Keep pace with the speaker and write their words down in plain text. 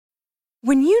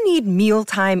When you need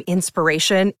mealtime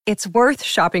inspiration, it's worth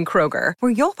shopping Kroger,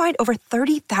 where you'll find over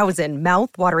 30,000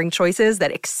 mouth-watering choices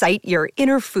that excite your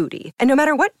inner foodie. And no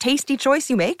matter what tasty choice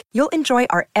you make, you'll enjoy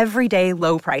our everyday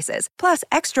low prices, plus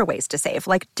extra ways to save,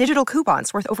 like digital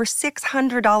coupons worth over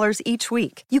 $600 each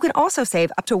week. You can also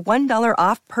save up to $1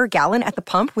 off per gallon at the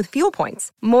pump with fuel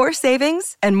points. More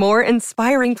savings and more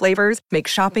inspiring flavors make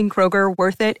shopping Kroger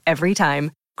worth it every time.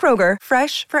 Kroger,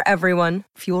 fresh for everyone.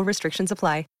 Fuel restrictions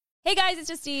apply. Hey guys, it's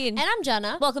Justine. And I'm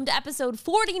Jenna. Welcome to episode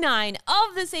 49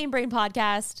 of the Same Brain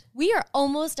Podcast. We are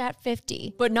almost at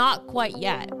 50. But not quite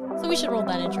yet. So we should roll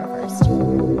that intro first.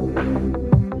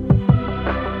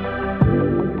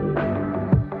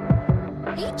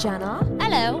 Hey Jenna.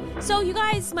 Hello. So you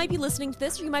guys might be listening to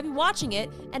this or you might be watching it.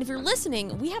 And if you're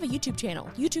listening, we have a YouTube channel,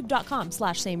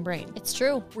 youtube.com/samebrain. It's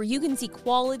true. Where you can see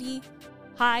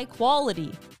high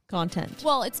quality content.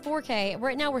 Well, it's 4K.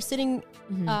 Right now we're sitting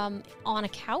on a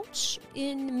couch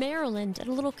in Maryland at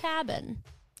a little cabin.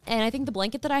 And I think the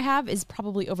blanket that I have is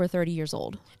probably over 30 years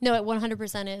old. No, it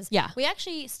 100% is. Yeah. We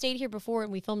actually stayed here before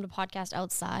and we filmed a podcast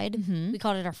outside. We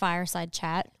called it our fireside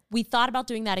chat. We thought about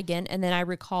doing that again, and then I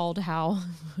recalled how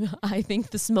I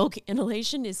think the smoke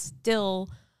inhalation is still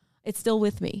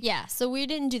with me. Yeah, so we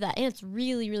didn't do that. And it's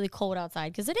really, really cold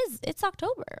outside because it's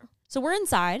October. So we're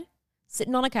inside,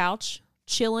 sitting on a couch,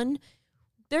 chilling.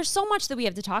 There's so much that we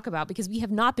have to talk about because we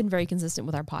have not been very consistent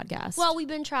with our podcast. Well, we've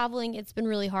been traveling. It's been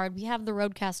really hard. We have the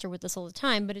Roadcaster with us all the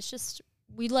time, but it's just,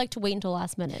 we'd like to wait until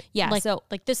last minute. Yeah. So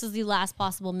this is the last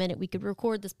possible minute we could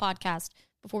record this podcast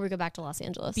before we go back to Los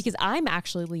Angeles. Because I'm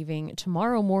actually leaving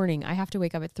tomorrow morning. I have to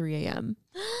wake up at 3 a.m.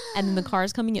 And then the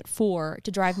car's coming at 4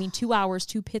 to drive me 2 hours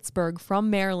to Pittsburgh from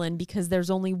Maryland because there's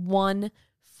only one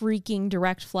freaking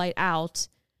direct flight out.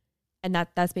 And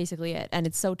that's basically it. And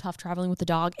it's so tough traveling with the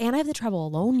dog. And I have to travel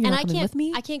alone. You're not coming with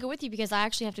me? I can't go with you because I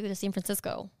actually have to go to San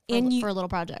Francisco for a little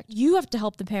project. You have to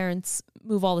help the parents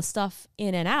move all the stuff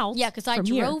in and out. Yeah, because I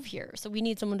drove here. So we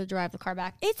need someone to drive the car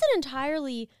back. It's an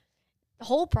entirely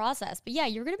whole process. But yeah,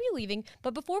 you're going to be leaving.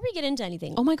 But before we get into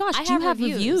anything. Oh my gosh, do you have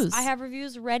reviews? I have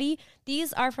reviews ready.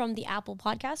 These are from the Apple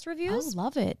Podcast reviews. Oh,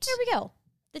 love it. Here we go.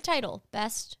 The title,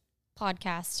 Best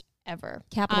Podcast Ever.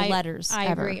 Capital letters I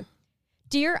ever. agree.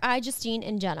 Dear Justine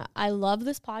and Jenna, I love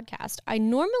this podcast. I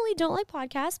normally don't like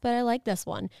podcasts, but I like this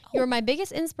one. You're my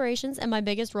biggest inspirations and my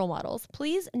biggest role models.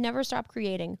 Please never stop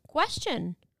creating.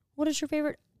 Question: what is your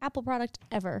favorite Apple product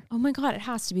ever? Oh my God, it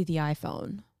has to be the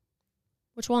iPhone.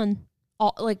 Which one?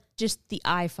 Just the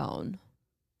iPhone.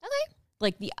 Okay.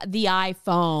 Like the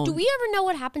iPhone. Do we ever know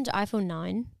what happened to iPhone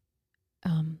 9?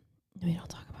 We don't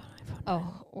talk about iPhone 9.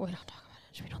 Oh, we don't talk about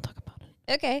it. We don't talk about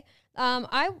it. Okay.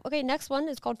 Next one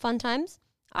is called Fun Times.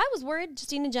 I was worried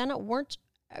Justine and Jenna weren't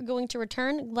going to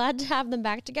return. Glad to have them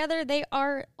back together. They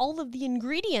are all of the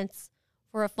ingredients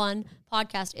for a fun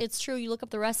podcast. It's true. You look up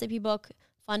the recipe book,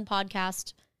 fun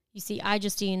podcast. You see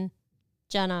Justine,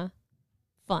 Jenna,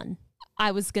 fun.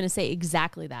 I was going to say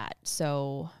exactly that.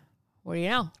 So what do you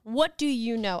know? What do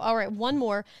you know? All right, one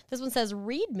more. This one says,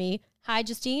 read me. Hi,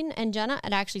 Justine and Jenna.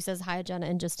 It actually says, hi, Jenna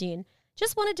and Justine.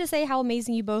 Just wanted to say how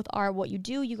amazing you both are, what you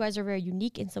do. You guys are very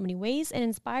unique in so many ways and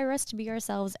inspire us to be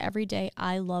ourselves every day.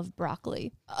 I love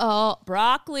broccoli. Oh,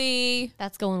 broccoli.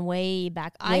 That's going way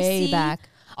back. Way back.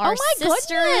 Our Oh my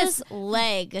sister's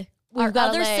leg. We've Our got a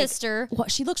other leg. sister.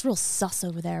 What? She looks real sus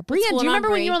over there. Brienne, do going you on, remember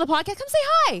when Brie? you were on the podcast? Come say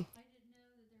hi.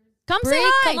 Come Brie, say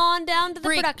hi. come on down to the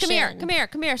Brie, production.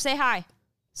 Come here. Say hi.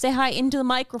 Say hi into the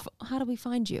microphone. How do we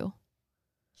find you?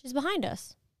 She's behind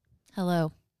us.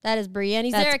 Hello. That is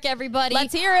Brienne That's- Zarek, everybody.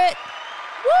 Let's hear it.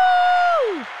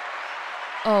 Woo!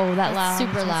 Oh, That's loud.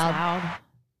 super That's loud.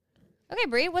 Okay,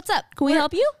 Brie, what's up? Can we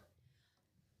help you?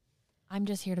 I'm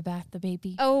just here to bath the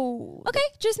baby. Oh. Okay,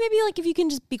 just maybe if you can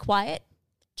just be quiet.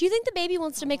 Do you think the baby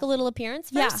wants to make a little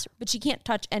appearance first? Yeah, but she can't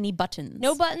touch any buttons.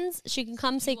 No buttons. She can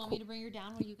come say. You want me to bring her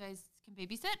down while you guys can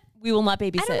babysit? We will not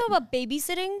babysit. I don't know about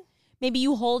babysitting. Maybe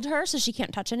you hold her so she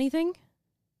can't touch anything.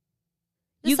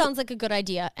 This sounds like a good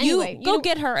idea. Anyway, you go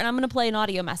get her, and I'm going to play an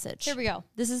audio message. Here we go.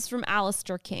 This is from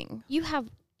Alistair King. You have.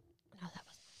 No, that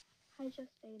was. Hi,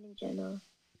 Justine and Jenna.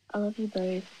 I love you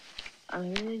both. I'm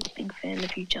a really big fan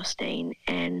of you, Justine,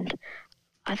 and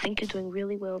I think you're doing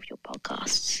really well with your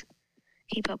podcasts.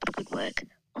 Keep up the good work.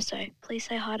 Also, please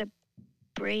say hi to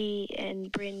Brie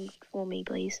and Bryn for me,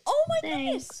 please. Oh my Thanks.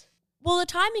 goodness! Well, the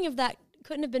timing of that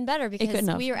couldn't have been better because couldn't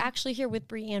have. we are actually here with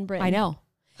Brie and Bryn. I know.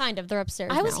 Kind of. They're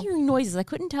upstairs. I was now. hearing noises. I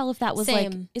couldn't tell if that was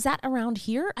Same. is that around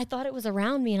here? I thought it was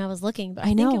around me, and I was looking, but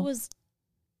I I think know. it was.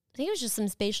 I think it was just some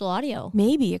spatial audio.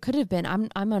 Maybe it could have been. I'm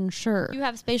unsure. You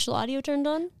have spatial audio turned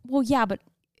on? Well, yeah, but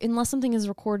unless something is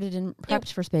recorded and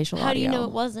prepped for spatial audio. How do you know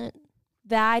it wasn't?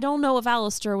 That I don't know if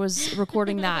Alistair was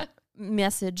recording that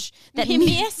message. That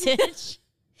message.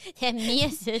 That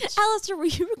message. Alistair, were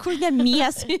you recording that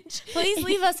message? Please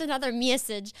leave us another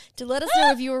message to let us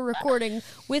know if you were recording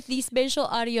with the spatial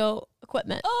audio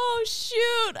equipment. Oh,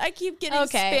 shoot. I keep getting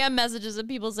spam messages of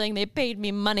people saying they paid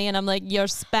me money, and I'm like, you're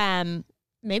spam.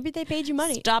 Maybe they paid you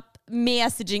money. Stop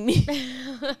messaging me.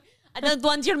 I don't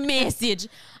want your message.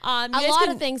 A lot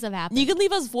of things have happened. You can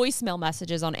leave us voicemail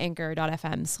messages on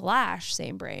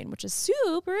anchor.fm/samebrain, which is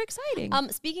super exciting.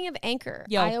 Speaking of Anchor,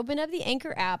 Yo. I opened up the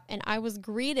Anchor app and I was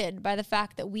greeted by the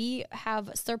fact that we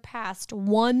have surpassed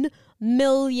 1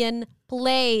 million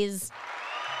plays.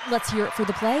 Let's hear it for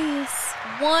the plays.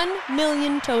 1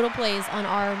 million total plays on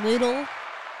our little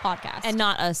podcast. And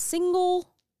not a single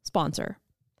sponsor.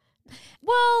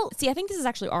 Well, see, I think this is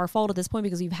actually our fault at this point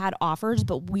because we've had offers,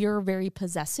 but we're very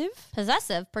possessive.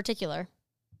 Possessive, particular.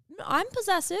 I'm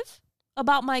possessive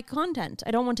about my content.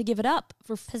 I don't want to give it up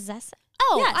for Possessive?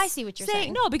 Oh, Yes. I see what you're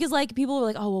saying. No, because like people are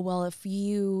like, oh, well, if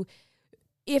you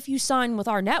sign with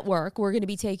our network, we're going to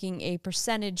be taking a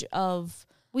percentage of.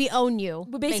 We own you.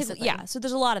 But basically, yeah. So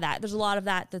there's a lot of that. There's a lot of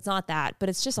that that's not that, but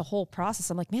it's just a whole process.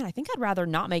 I'm like, man, I think I'd rather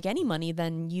not make any money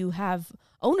than you have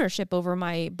ownership over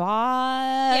my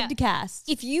podcast.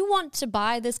 If you want to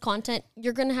buy this content,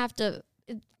 you're going to have to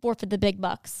forfeit the big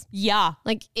bucks. Yeah.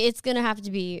 Like it's going to have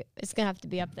to be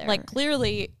up there. Like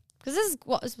clearly. Because this is,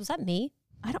 was that me?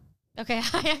 I don't. Okay,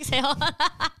 I exhale.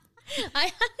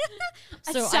 I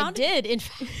did, in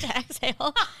fact,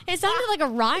 exhale. It sounded like a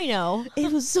rhino.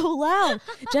 It was so loud.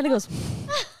 Jenna goes.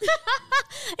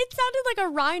 It sounded like a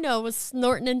rhino was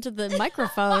snorting into the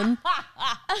microphone.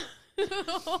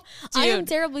 I am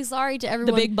terribly sorry to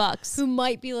everyone. The big bucks. Who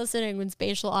might be listening when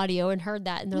spatial audio and heard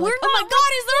that. And they're We're like, oh my not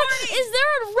God, is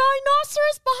there a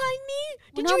rhinoceros behind me?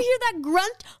 Did you hear that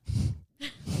grunt?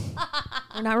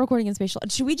 We're not recording in spatial.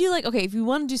 Should we do like, okay, if you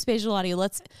want to do spatial audio,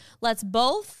 let's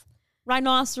both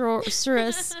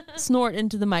rhinoceros snort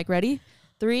into the mic. Ready?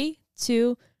 3,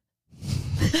 2.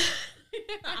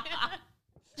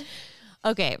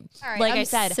 Okay. All right, like I'm I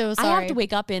said, so I have sorry. to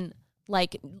wake up in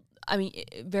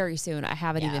very soon. I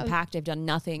haven't even packed. I've done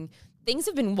nothing. Things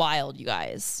have been wild, you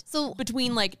guys. So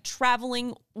between like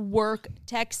traveling, work,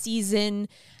 tech season,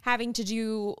 having to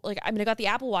do I got the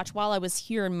Apple Watch while I was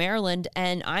here in Maryland,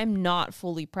 and I'm not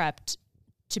fully prepped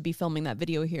to be filming that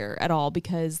video here at all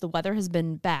because the weather has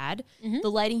been bad. Mm-hmm. The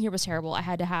lighting here was terrible. I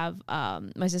had to have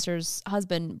my sister's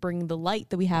husband bring the light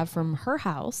that we have from her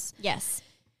house. yes.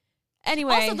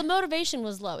 Anyway. Also, the motivation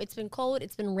was low. It's been cold.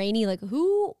 It's been rainy. Like,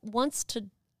 who wants to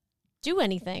do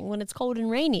anything when it's cold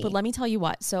and rainy? But let me tell you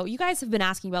what. So you guys have been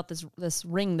asking about this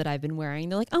ring that I've been wearing.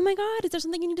 They're like, oh my God, is there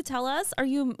something you need to tell us? Are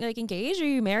you like engaged? Are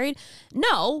you married?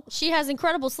 No. She has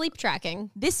incredible sleep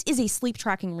tracking. This is a sleep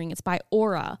tracking ring. It's by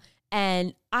Aura.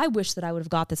 And I wish that I would have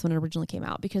got this when it originally came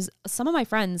out because some of my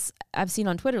friends I've seen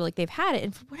on Twitter, like they've had it.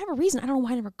 And for whatever reason, I don't know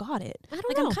why I never got it. I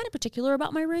don't know. I'm kind of particular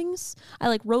about my rings. I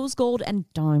like rose gold and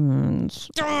diamonds.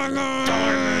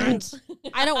 Diamonds.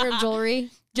 I don't wear jewelry.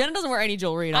 Jenna doesn't wear any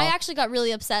jewelry at all. I actually got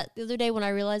really upset the other day when I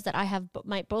realized that I have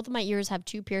both of my ears have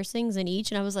 2 piercings in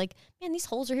each. And I was like, man, these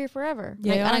holes are here forever.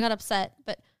 Yeah, and I got upset.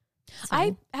 But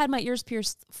I had my ears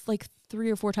pierced like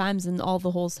 3 or 4 times and all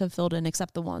the holes have filled in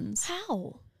except the ones.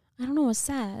 how? I don't know. It's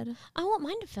sad. I want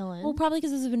mine to fill in. Well, probably because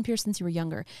this has been pierced since you were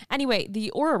younger. Anyway, the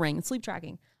Aura ring, sleep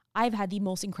tracking. I've had the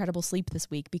most incredible sleep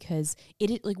this week because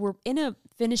we're in a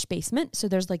finished basement. So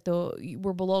there's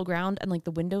we're below ground and like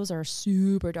the windows are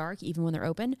super dark even when they're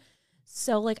open.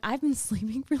 So like I've been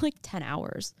sleeping for like 10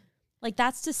 hours. Like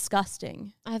that's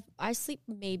disgusting. I sleep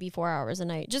maybe 4 hours a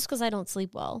night just because I don't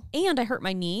sleep well. And I hurt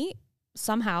my knee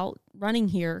somehow running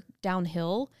here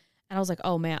downhill. And I was like,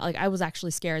 oh man, like I was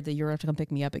actually scared that you were going to come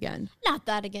pick me up again. Not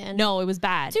that again. No, it was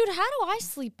bad. Dude, how do I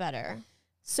sleep better?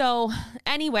 So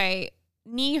anyway,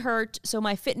 knee hurt. So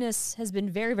my fitness has been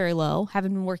very, very low.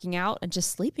 Haven't been working out and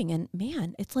just sleeping. And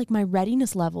man, it's like my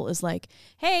readiness level is like,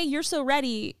 hey, you're so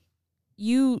ready.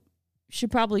 You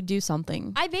should probably do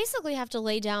something. I basically have to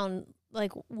lay down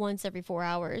like once every 4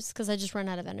 hours because I just run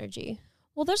out of energy.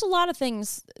 Well, there's a lot of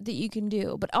things that you can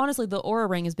do. But honestly, the Aura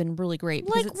ring has been really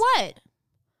great. Like what?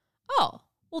 Oh,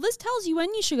 well, this tells you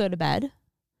when you should go to bed.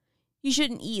 You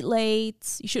shouldn't eat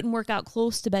late. You shouldn't work out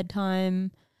close to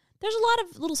bedtime. There's a lot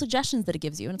of little suggestions that it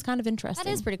gives you, and it's kind of interesting. That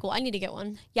is pretty cool. I need to get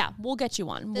one. Yeah, we'll get you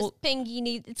one. This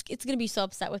Pingy it's going to be so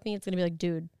upset with me. It's going to be like,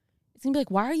 dude. It's going to be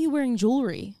like, why are you wearing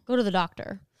jewelry? Go to the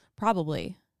doctor.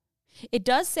 Probably. It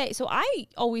does say, so I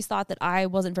always thought that I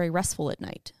wasn't very restful at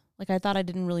night. Like I thought I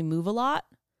didn't really move a lot.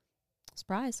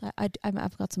 Surprise.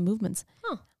 I've got some movements.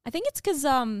 Huh. I think it's because,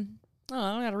 I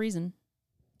don't got a reason.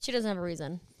 She doesn't have a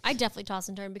reason. I definitely toss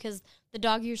and turn because the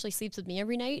dog usually sleeps with me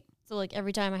every night. So like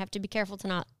every time I have to be careful to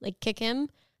not like kick him.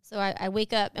 So I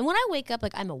wake up, and when I wake up,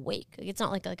 like I'm awake. Like it's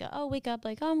not like wake up,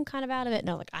 like I'm kind of out of it.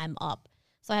 No, like I'm up.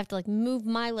 So I have to like move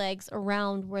my legs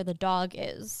around where the dog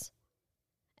is.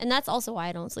 And that's also why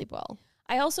I don't sleep well.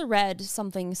 I also read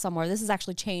something somewhere. This has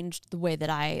actually changed the way that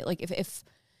I like if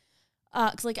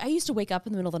cause like I used to wake up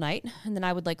in the middle of the night and then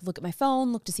I would like look at my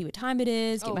phone, look to see what time it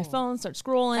is, get my phone, start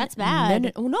scrolling. That's bad.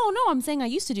 Then, no, I'm saying I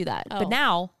used to do that. Oh. But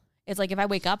now it's like if I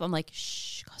wake up, I'm like,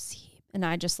 shh, go sleep. And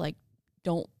I just like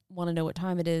don't want to know what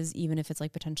time it is, even if it's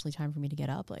like potentially time for me to get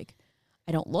up. Like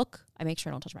I don't look. I make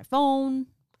sure I don't touch my phone.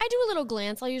 I do a little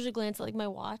glance. I'll usually glance at like my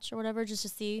watch or whatever just to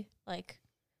see like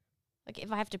if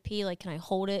I have to pee, like can I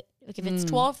hold it? Like if it's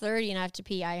 12:30 and I have to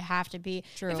pee, I have to pee.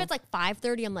 True. If it's like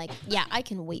 5:30, I'm like, yeah, I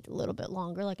can wait a little bit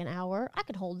longer, like an hour. I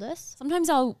can hold this. Sometimes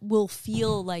I will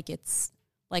feel like it's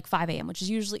like 5 a.m., which is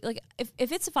usually like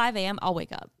if it's 5 a.m., I'll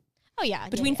wake up. Oh yeah.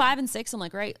 Between 5 and 6, I'm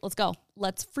like, right, let's go.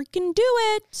 Let's freaking do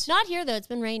it. Not here though. It's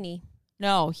been rainy.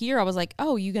 No, here I was like,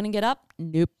 oh, you gonna get up?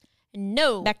 Nope.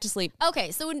 No. Back to sleep.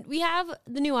 Okay, so when we have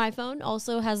the new iPhone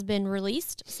also has been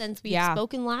released since we've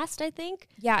spoken last, I think.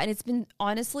 Yeah, and it's been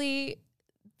honestly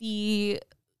the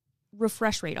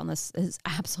refresh rate on this is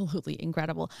absolutely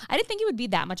incredible. I didn't think it would be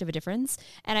that much of a difference.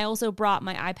 And I also brought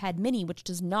my iPad mini, which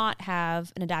does not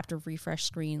have an adaptive refresh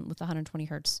screen with 120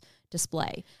 hertz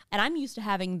display. And I'm used to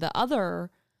having the other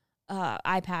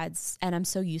iPads, and I'm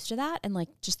so used to that. And like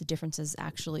just the differences,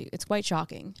 actually, it's quite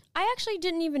shocking. I actually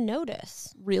didn't even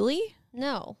notice. Really?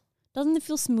 No. Doesn't it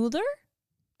feel smoother?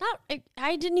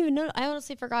 I didn't even know. I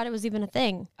honestly forgot it was even a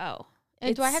thing. Oh.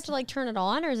 Do I have to like turn it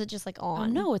on, or is it just like on?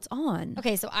 Oh, no, it's on.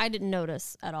 Okay, so I didn't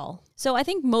notice at all. So I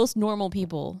think most normal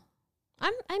people.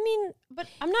 But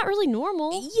I'm not really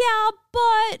normal. Yeah,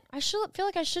 but I feel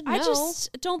like I should know. I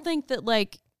just don't think that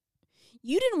like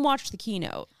you didn't watch the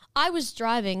keynote. I was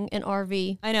driving an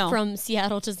RV. I know. From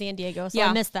Seattle to San Diego, so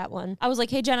I missed that one. I was like,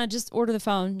 hey, Jenna, just order the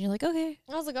phone. And you're like, okay.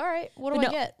 I was like, all right, what do But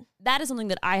I get? That is something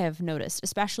that I have noticed,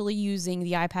 especially using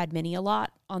the iPad mini a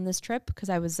lot on this trip because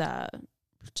I was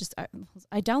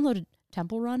I downloaded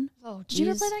Temple Run. Oh, Did you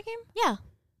ever play that game? Yeah.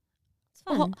 It's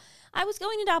fun. Well, I was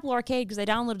going into Apple Arcade because I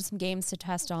downloaded some games to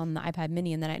test on the iPad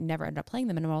mini, and then I never ended up playing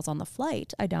them. And when I was on the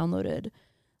flight, I downloaded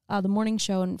the morning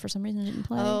show, and for some reason I didn't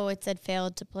play. Oh, it said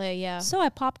failed to play, yeah. So I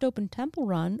popped open Temple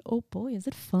Run. Oh boy, is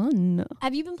it fun.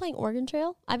 Have you been playing Oregon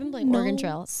Trail? I've been playing Oregon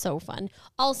Trail. It's so fun.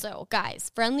 Also, guys,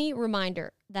 friendly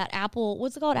reminder that Apple,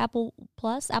 what's it called? Apple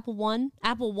Plus? Apple One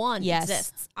Yes.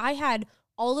 exists. I had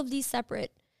all of these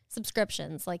separate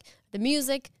subscriptions, like the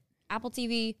music, Apple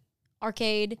TV,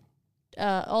 arcade,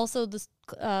 also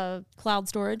the Cloud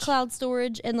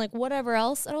storage. and like whatever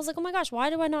else. And I was like, oh my gosh, why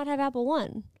do I not have Apple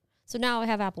One? So now I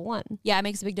have Apple One. Yeah, it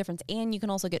makes a big difference. And you can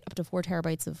also get up to 4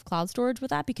 terabytes of cloud storage with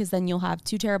that because then you'll have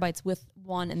 2 terabytes with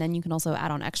one, and then you can also add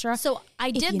on extra. So I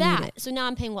if you did need that. it. So now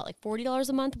I'm paying like $40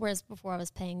 a month, whereas before I was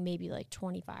paying maybe like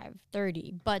 $25,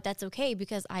 $30. But that's okay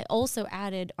because I also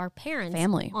added our parents'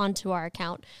 Family onto our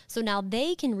account. So now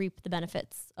they can reap the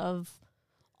benefits of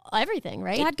everything,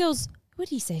 right? Dad goes, what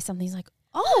did he say? Something. He's like,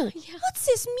 oh, what's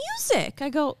this music? I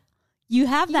go, you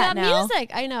have that now.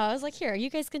 Music. I know. I was like, here, you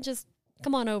guys can just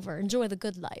come on over, enjoy the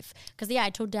good life. Because I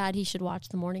told Dad he should watch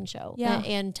the morning show. Yeah.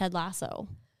 And Ted Lasso.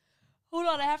 Hold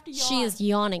on, I have to yawn. She is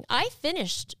yawning. I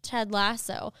finished Ted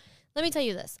Lasso. Let me tell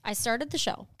you this. I started the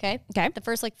show, okay? Okay. The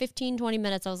first like 15, 20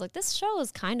 minutes, I was like, this show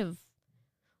is kind of,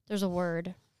 there's a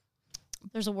word.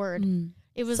 It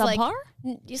was Subpar?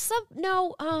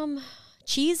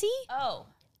 cheesy. Oh.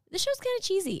 The show's kind of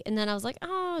cheesy. And then I was like,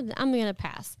 oh, I'm going to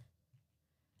pass.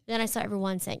 Then I saw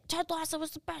everyone saying, Ted Lasso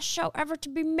was the best show ever to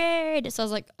be made. So I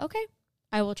was like, okay,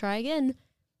 I will try again.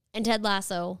 And Ted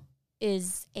Lasso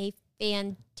is a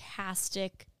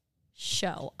fantastic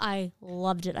show. I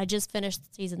loved it. I just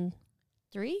finished season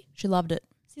 3. She loved it.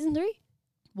 Season 3?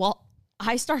 Well,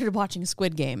 I started watching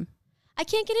Squid Game. I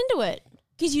can't get into it.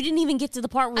 Because you didn't even get to the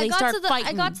part where they start fighting.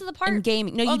 I got to the part and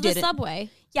gaming. No, you of didn't. the subway.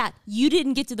 Yeah, you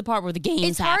didn't get to the part where the games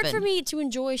It's hard happen. for me to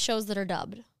enjoy shows that are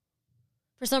dubbed.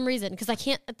 For some reason. Because I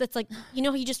can't, that's like, you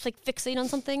know how you just like fixate on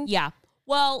something? Yeah.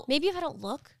 Well, Maybe if I don't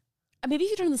look. maybe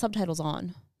if you turn the subtitles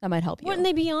on, that might help you. Wouldn't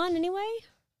they be on anyway?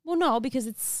 Well, no, because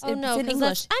it's Oh it's no, in because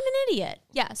English. I'm an idiot.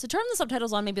 Yeah, so turn the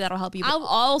subtitles on. Maybe that'll help you. But I'll-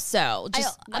 also,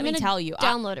 just let me gonna tell you,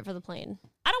 download it for the plane.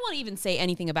 I don't want to even say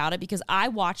anything about it because I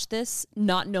watched this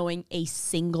not knowing a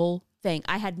single thing.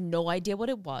 I had no idea what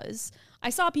it was.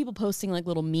 I saw people posting like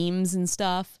little memes and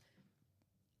stuff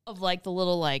of like the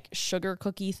little like sugar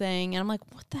cookie thing, and I'm like,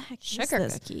 what the heck is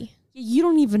this? Cookie. You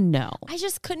don't even know. I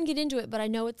just couldn't get into it, but I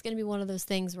know it's going to be one of those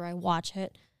things where I watch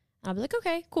it and I'll be like,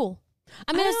 okay, cool.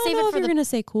 I'm gonna save it for you're gonna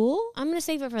say cool. I'm gonna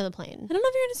save it for the plane. I don't know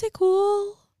if you're gonna say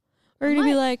cool or you're gonna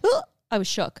be like, oh, I was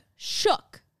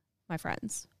shook, my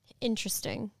friends.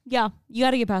 Interesting. Yeah, you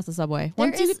got to get past the subway. There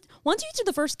Once you get to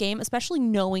the first game, especially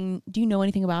knowing, do you know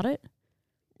anything about it?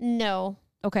 No.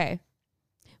 Okay,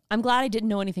 I'm glad I didn't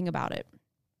know anything about it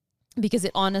because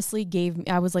it honestly gave me.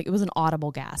 I was like, it was an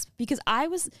audible gasp because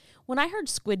when I heard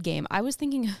Squid Game, I was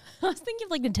thinking of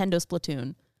like Nintendo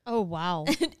Splatoon. Oh wow.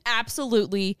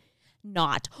 Absolutely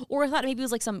not. Or I thought maybe it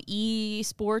was like some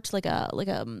e-sport, like I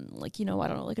don't know,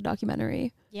 like a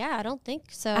documentary. Yeah, I don't think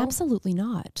so. Absolutely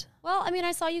not. Well, I mean,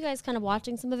 I saw you guys kind of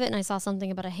watching some of it, and I saw something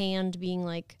about a hand being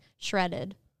like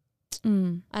shredded. I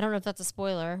don't know if that's a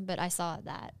spoiler, but I saw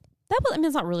that.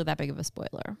 It's not really that big of a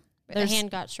spoiler. The hand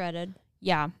got shredded.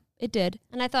 Yeah, it did.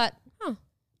 And I thought,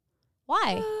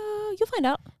 why? You'll find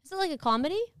out. Is it like a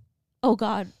comedy? Oh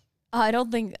God, I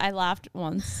don't think I laughed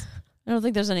once. I don't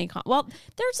think there's any. Well,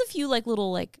 there's a few like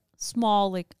little like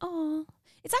small like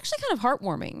it's actually kind of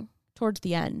heartwarming towards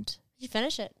the end. Did you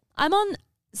finish it? I'm on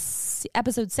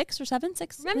episode 6 or 7.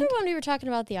 6. Remember when we were talking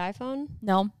about the iPhone?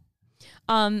 No.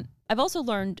 I've also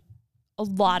learned a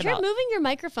lot You're about moving your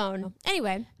microphone.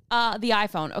 Anyway, the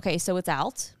iPhone. Okay, so it's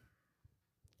out.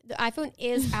 the iPhone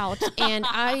is out, and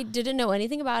I didn't know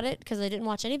anything about it because I didn't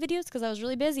watch any videos because I was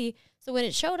really busy. So when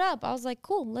it showed up, I was like,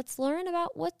 cool, let's learn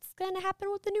about what's going to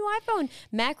happen with the new iPhone.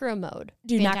 Macro mode.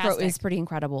 Dude, Fantastic. macro is pretty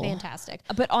incredible. Fantastic.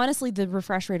 But honestly, the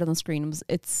refresh rate on the screen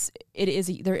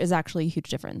there is actually a huge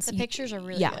difference. The pictures are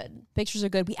really good. Pictures are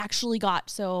good. We actually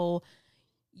got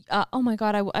oh my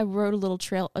God, I rode a little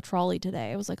trolley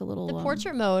today. It was like a little. The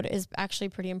portrait mode is actually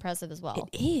pretty impressive as well.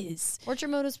 It is. Portrait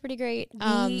mode is pretty great.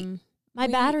 My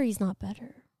battery's not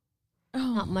better.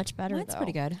 Oh, Not much better, that's though.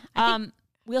 pretty good.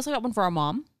 We also got one for our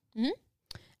mom. Mhm.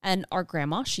 And our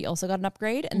grandma, she also got an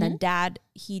upgrade. And then dad,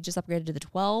 he just upgraded to the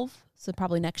 12. So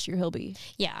probably next year he'll be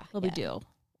due.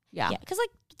 Yeah. Yeah, because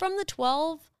like from the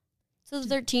 12 to the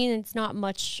 13, it's not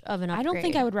much of an upgrade. I don't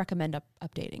think I would recommend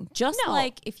updating. Just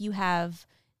like if you have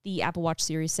the Apple Watch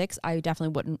Series 6, I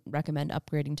definitely wouldn't recommend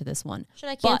upgrading to this one. Should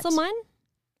I cancel mine?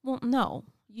 Well, no.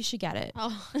 You should get it.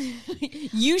 Oh.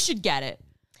 You should get it.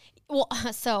 Well,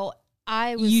 so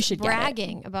I was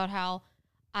bragging about how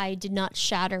I did not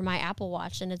shatter my Apple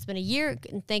Watch, and it's been a year.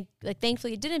 And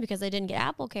thankfully, it didn't because I didn't get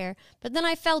Apple Care. But then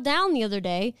I fell down the other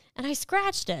day and I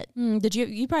scratched it. Did you?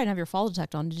 You probably didn't have your fall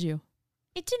detect on, did you?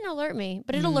 It didn't alert me,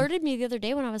 but it alerted me the other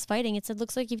day when I was fighting. It said,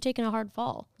 "Looks like you've taken a hard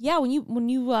fall." Yeah, when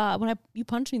you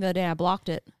punched me the other day, I blocked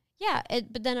it. Yeah,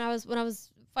 but then when I was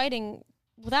fighting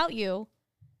without you,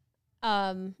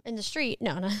 in the street.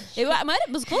 No. It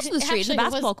was close to the street, the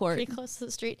basketball court. Pretty close to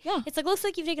the street. Yeah. It's like, looks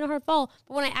like you've taken a hard fall.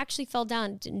 But when I actually fell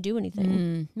down, it didn't do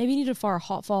anything. Maybe you need to fall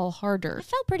harder. I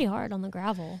fell pretty hard on the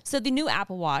gravel. So the new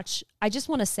Apple Watch, I just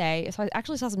want to say, so I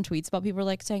actually saw some tweets about people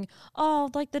like saying,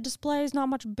 oh, like the display is not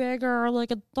much bigger,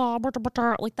 like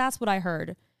that's what I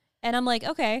heard. And I'm like,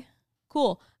 okay,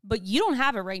 cool. But you don't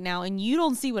have it right now and you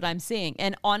don't see what I'm seeing.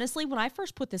 And honestly, when I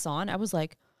first put this on, I was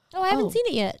like, oh, I haven't seen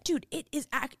it yet. Dude,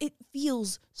 it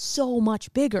feels so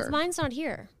much bigger. Mine's not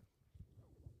here.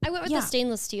 I went with the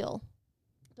stainless steel.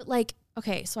 But like,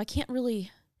 okay, so I can't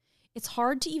really, it's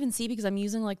hard to even see because I'm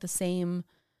using like the same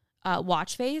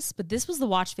watch face, but this was the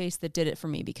watch face that did it for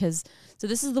me because, so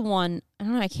this is the one, I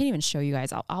don't know, I can't even show you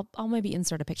guys. I'll maybe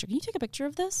insert a picture. Can you take a picture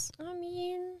of this? I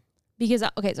mean... Because,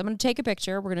 okay, so I'm going to take a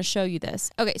picture. We're going to show you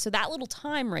this. Okay, so that little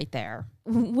time right there,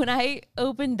 when I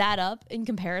opened that up in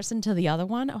comparison to the other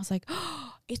one, I was like,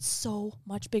 oh, it's so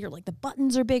much bigger. Like the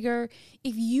buttons are bigger.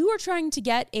 If you are trying to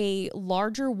get a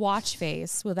larger watch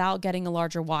face without getting a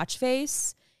larger watch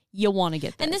face, you want to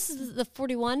get this. And this is the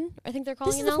 41, I think they're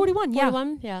calling it now? This is the 41, yeah.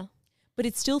 41, yeah. But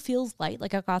it still feels light.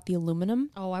 Like I got the aluminum.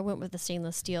 Oh, I went with the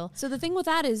stainless steel. So the thing with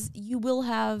that is you will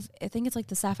have, I think it's like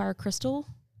the sapphire crystal.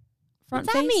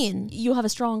 What's that mean? You'll have a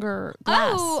stronger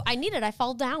glass. Oh, I need it. I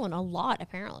fall down a lot,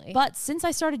 apparently. But since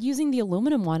I started using the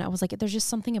aluminum one, I was like, there's just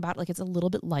something about it. Like it's a little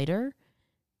bit lighter.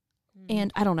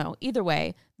 And I don't know. Either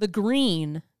way, the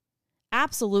green,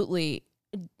 absolutely.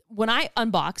 When I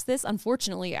unboxed this,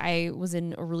 unfortunately, I was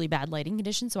in a really bad lighting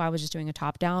condition. So I was just doing a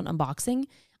top-down unboxing.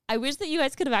 I wish that you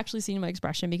guys could have actually seen my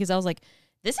expression because I was like,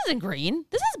 this isn't green.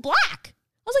 This is black.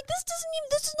 I was like, this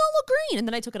does not look green. And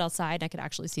then I took it outside and I could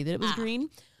actually see that it was green.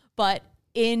 But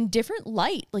in different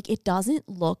light, like it doesn't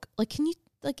look like,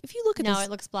 if you look at this. No, it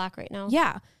looks black right now.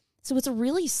 Yeah. So it's a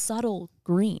really subtle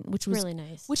green, which was really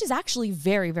nice. Which is actually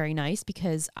very, very nice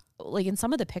because like in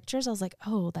some of the pictures, I was like,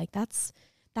 oh, like that's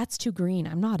too green.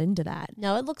 I'm not into that.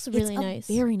 No, it looks really nice.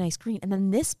 Very nice green. And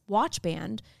then this watch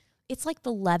band, it's like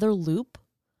the leather loop.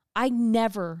 I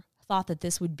never thought that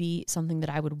this would be something that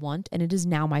I would want, and it is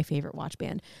now my favorite watch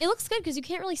band. It looks good because you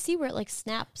can't really see where it like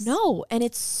snaps. No, and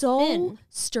it's so Thin.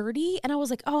 sturdy, and I was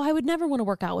like, oh, I would never want to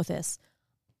work out with this.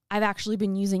 I've actually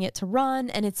been using it to run,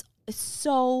 and it's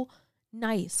so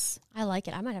nice. I like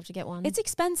it. I might have to get one. It's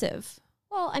expensive.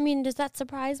 Well, I mean, does that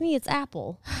surprise me? It's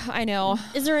Apple. I know.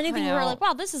 Is there anything I where know. like,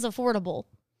 wow, this is affordable?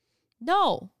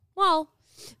 No. Well,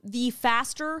 The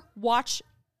faster watch...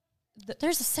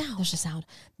 there's a sound. There's a sound.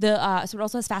 So it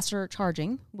also has faster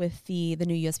charging with the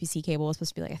new USB-C cable. It's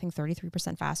supposed to be like, I think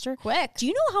 33% faster. Quick. Do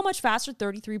you know how much faster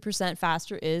 33%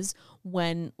 faster is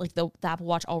when like the Apple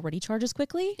Watch already charges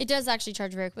quickly? It does actually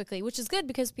charge very quickly, which is good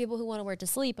because people who want to wear it to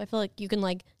sleep, I feel like you can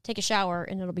like take a shower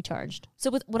and it'll be charged.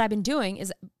 So what I've been doing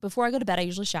is before I go to bed, I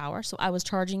usually shower. So I was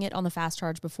charging it on the fast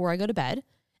charge before I go to bed.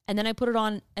 And then I put it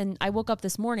on and I woke up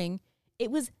this morning.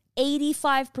 It was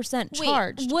 85%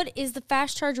 charged. Wait, what is the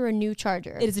fast charger? A new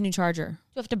charger? It is a new charger. Do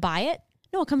you have to buy it?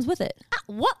 No, it comes with it.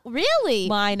 What? Really?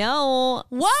 I know.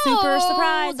 Whoa! Super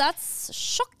surprised. That's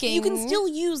shocking. You can still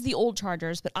use the old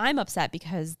chargers, but I'm upset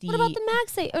because What about the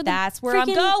MagSafe? Or the that's where I'm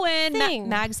freaking going. thing?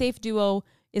 MagSafe Duo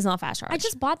is not fast charge. I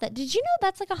just bought that. Did you know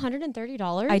that's like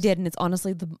 $130? I did, and it's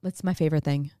honestly it's my favorite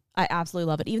thing. I absolutely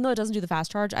love it. Even though it doesn't do the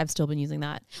fast charge, I've still been using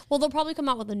that. Well, they'll probably come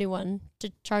out with a new one to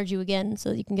charge you again so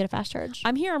that you can get a fast charge.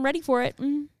 I'm here. I'm ready for it.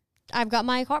 I've got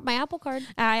my Apple card.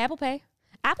 Apple Pay.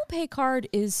 Apple Pay card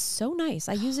is so nice.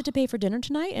 I used it to pay for dinner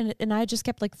tonight, and I just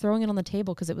kept like throwing it on the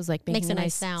table because it was like making Makes a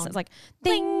nice sound. It's like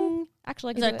ding.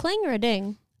 Actually, I Is can that do a it. cling or a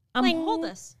ding? Hold cling?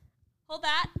 this. Hold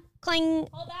that. Cling,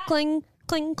 Hold that. cling,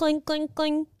 cling, cling, cling,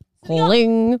 cling. Cling.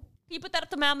 Cling. Can you put that up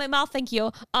to my mouth? Thank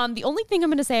you. The only thing I'm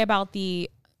going to say about the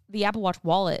Apple Watch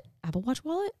wallet,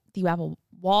 the Apple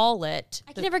Wallet.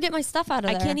 I can never get my stuff out of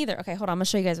I there. can't either. Okay, hold on. I'm going to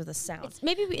show you guys with the sound.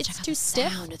 Maybe it's too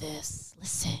stiff. Sound of this.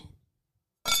 Listen.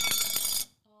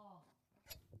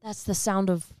 That's the sound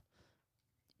of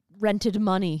rented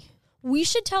money. We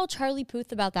should tell Charlie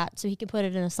Puth about that so he can put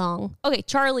it in a song. Okay,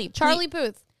 Charlie. Charlie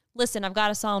Puth. Listen, I've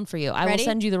got a sound for you. I Ready? will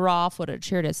send you the raw footage.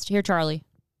 Here it is. Here, Charlie.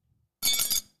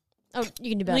 Oh, you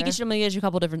can do I'm better. gonna get you a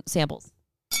couple different samples.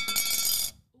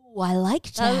 Oh, I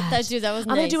like that. That was I'm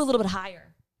nice. gonna do a little bit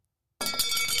higher.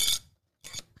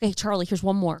 Okay, Charlie. Here's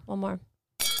one more. One more.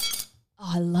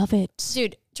 Oh, I love it.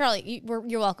 Dude, Charlie,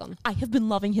 you're welcome. I have been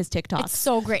loving his TikToks. It's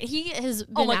so great. He has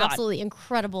been my God. absolutely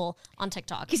incredible on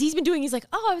TikTok. Because he's like,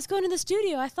 oh, I was going to the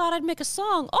studio. I thought I'd make a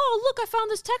song. Oh, look, I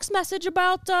found this text message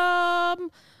about, I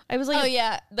was like, Oh,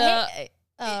 yeah.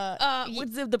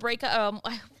 what's the breakup?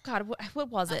 God, what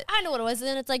was it? I know what it was. And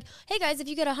then it's like, hey guys,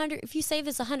 if you save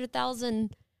this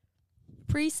 100,000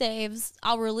 pre-saves,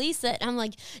 I'll release it. And I'm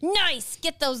like, nice,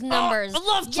 get those numbers. I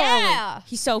love Charlie. Yeah.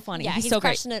 He's so funny. Yeah, he's he's so great.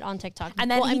 crushing it on TikTok. And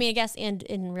then well, I he- mean, I guess and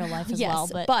in real life as Yes,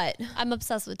 well. but- I'm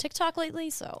obsessed with TikTok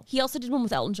lately, so. He also did one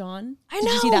with Elton John. I Did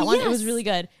you see know, that one? It was yes. really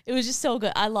good. It was just so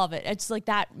good. I love it. It's like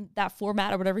that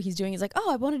format or whatever he's doing. He's like,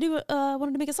 oh, I want to do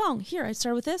wanted to make a song. Here, I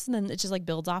started with this, and then it just like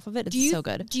builds off of it. It's so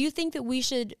good. Do you think that we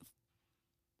should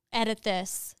edit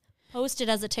this, post it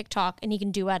as a TikTok, and he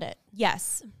can duet it?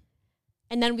 Yes.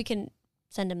 And then we can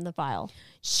send him the file.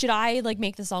 Should I like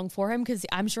make the song for him? Because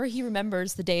I'm sure he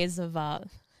remembers the days of. Oh,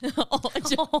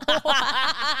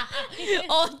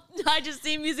 I just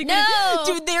see music. No.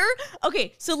 Dude, they're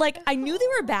okay. So like, I knew they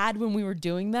were bad when we were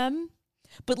doing them,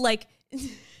 but like,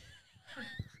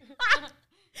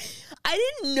 I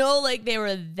didn't know like they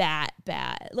were that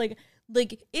bad. Like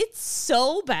it's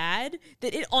so bad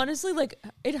that it honestly like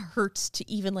it hurts to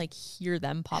even like hear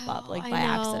them pop up like by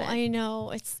accident. I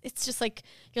know. It's just like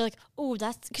you're like, oh,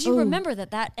 that's because you remember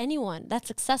that anyone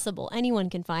that's accessible, anyone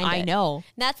can find it. I know. And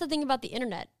that's the thing about the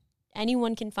internet.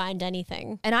 Anyone can find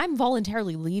anything. And I'm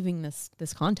voluntarily leaving this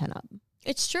content up.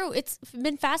 It's true. It's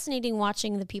been fascinating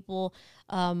watching the people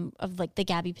of like the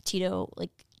Gabby Petito,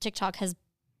 like TikTok has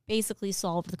basically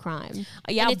solved the crime.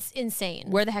 Yeah. And it's insane.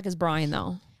 Where the heck is Brian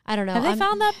though? I don't know. Have they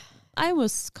found that? I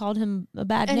almost called him a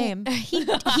bad name. He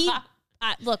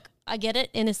look, I get it,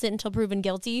 innocent until proven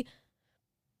guilty.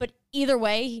 But either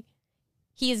way,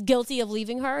 he is guilty of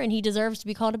leaving her and he deserves to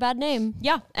be called a bad name.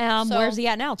 Yeah. So- Where's he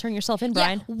at now? Turn yourself in,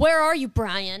 Brian. Yeah. Where are you,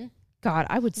 Brian? God,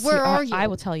 I would. Where are you? I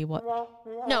will tell you what.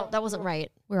 No, that wasn't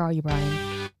right. Where are you,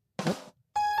 Brian?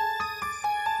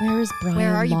 Where is Brian?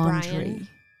 Where are you, Laundrie? Brian?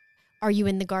 Are you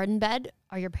in the garden bed?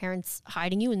 Are your parents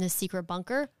hiding you in this secret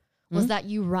bunker? Was that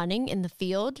you running in the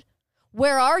field?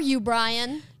 Where are you,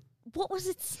 Brian? What was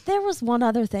it? There was one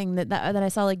other thing that I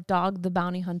saw, like Dog the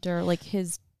Bounty Hunter, like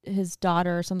his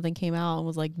daughter or something came out and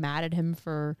was like mad at him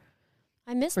for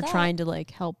I missed that. trying to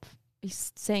like help.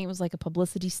 He's saying it was like a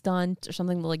publicity stunt or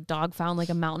something. Like Dog found like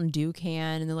a Mountain Dew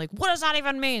can and they're like, what does that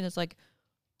even mean? It's like,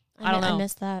 I don't know. I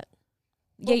missed that.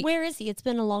 Yeah, But where is he? It's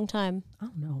been a long time. I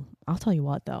don't know. I'll tell you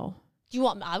what though. Do you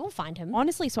want? I will find him.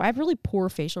 Honestly, so I have really poor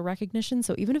facial recognition.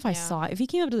 So even if I saw, if he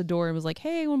came up to the door and was like,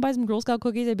 "Hey, want to buy some Girl Scout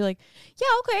cookies?" I'd be like, "Yeah,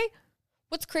 okay."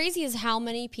 What's crazy is how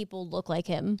many people look like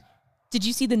him. Did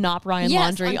you see the Not Ryan Yes,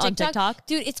 Laundry on TikTok?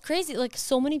 Dude, it's crazy. Like,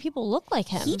 so many people look like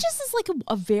him. He just is like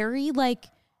a very like,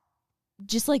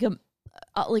 just like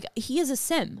like he is a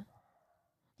sim,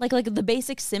 like the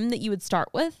basic sim that you would start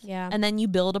with, Yeah. and then you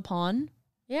build upon.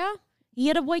 Yeah. He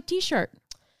had a white T-shirt.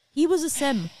 He was a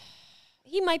sim.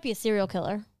 He might be a serial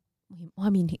killer. Well, I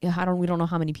mean, we don't know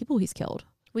how many people he's killed.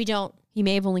 We don't. He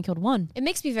may have only killed one. It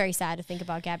makes me very sad to think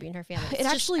about Gabby and her family. It It's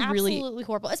just actually really- absolutely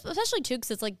horrible, especially too,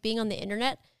 because it's like being on the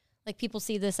internet. Like, people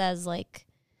see this as like,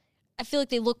 I feel like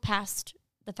they look past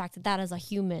the fact that is a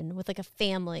human with like a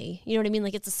family. You know what I mean?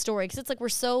 Like, it's a story, because it's like we're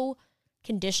so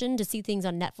conditioned to see things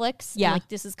on Netflix. Yeah. And like,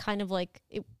 this is kind of like,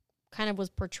 it kind of was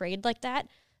portrayed like that.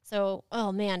 So,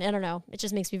 oh man, I don't know. It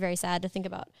just makes me very sad to think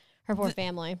about her poor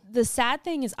family. The sad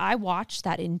thing is, I watched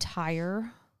that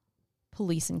entire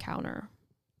police encounter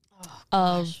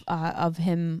of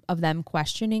them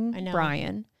questioning I know.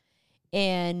 Brian,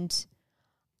 and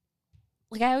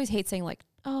like I always hate saying like,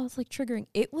 oh, it's like triggering.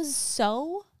 It was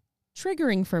so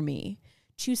triggering for me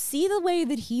to see the way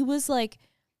that he was like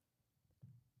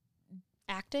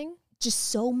Acting?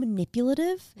 just so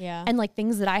manipulative. Yeah. And like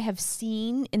things that I have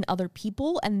seen in other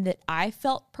people and that I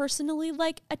felt personally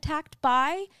like attacked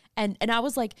by. And I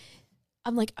was like,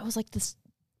 this,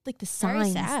 like the Very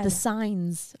signs, sad. the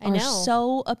signs I are know.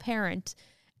 so apparent.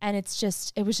 And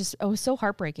it was so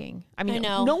heartbreaking. I mean, I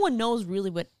know. no one knows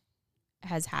really what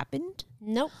has happened,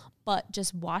 Nope. but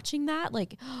just watching that,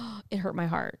 like it hurt my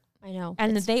heart. I know.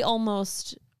 And that they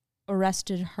almost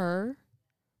arrested her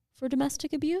for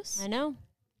domestic abuse. I know.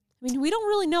 I mean, we don't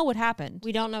really know what happened.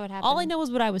 We don't know what happened. All I know is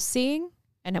what I was seeing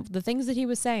and the things that he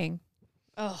was saying.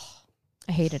 Oh,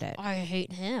 I hated it. I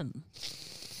hate him.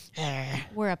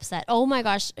 We're upset. Oh my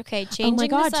gosh. Okay, changing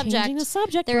the subject. Changing the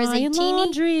subject. There is a Ryan teeny,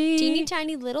 Laundry. teeny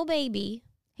tiny little baby.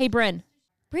 Hey, Bryn.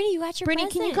 Brittany, you got your Brittany,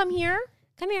 present. can you come here?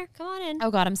 Come here. Come on in.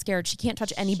 Oh God, I'm scared. She can't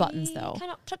touch any buttons She though.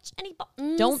 cannot touch any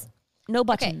buttons. No Okay,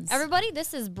 buttons. everybody,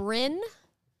 this is Bryn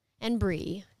and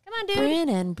Bree. Come on, dude. Bryn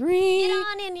and Bree. Get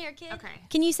on in here, kid. Okay.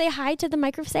 Can you say hi to the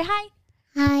microphone? Say hi.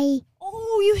 Hi.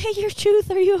 Oh, you hit your tooth.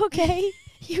 Are you okay?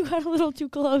 You got a little too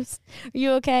close. Are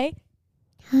you okay?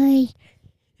 Hi.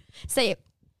 Say it.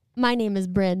 My name is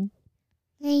Bryn.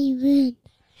 Hey, Bryn.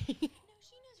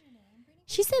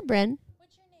 She said Bryn.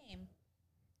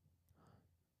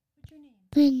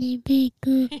 Brittany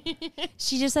Baker.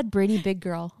 She just said Brittany Big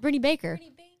Girl. Brittany Baker.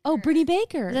 Oh, Brittany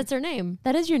Baker. That's her name.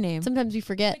 That is your name. Sometimes we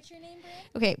forget. What's your name, Bryn?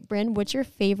 Okay, Bryn, what's your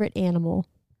favorite animal?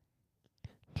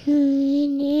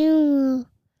 Animal.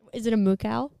 Is it a moo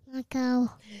cow?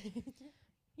 Macau.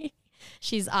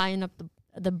 She's eyeing up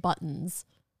the buttons.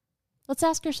 Let's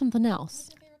ask her something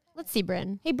else. Let's see,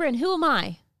 Bryn. Hey, Bryn, who am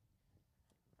I?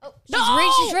 Oh, she's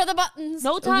reaching for the buttons.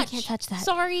 No Oh, touch. we can't touch that.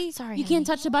 Sorry. Sorry, You honey. can't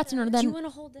touch the button or Do then. you want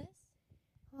to hold this?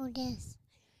 Hold this.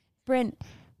 Bryn,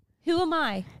 who am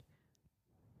I?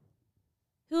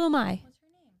 Who am I?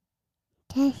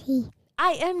 Tessie.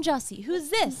 I am Jussie. Who's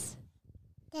this?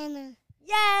 Dana.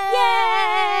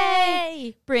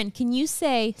 Yay! Bryn, can you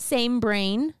say same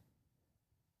brain?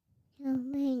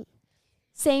 Brain.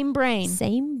 Same brain.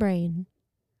 Same brain.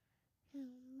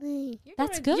 Brain.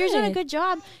 That's good. You're doing a good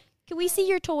job. Can we see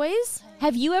your toys?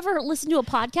 Have you ever listened to a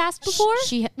podcast before?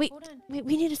 Wait,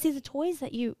 we need to see the toys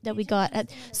that we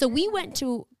got. So we went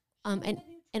to an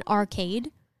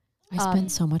arcade. I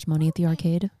spent so much money at the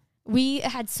arcade. We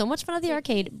had so much fun at the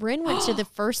arcade. Bryn went to the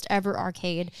first ever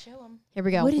arcade. Here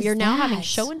we go. What is We are now having that?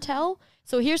 show and tell.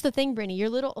 So here's the thing, Brynny. Your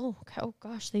little oh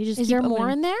gosh, they just Is keep there more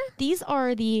opening. in there? These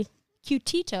are the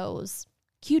Cutitos.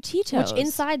 Cutitos. Which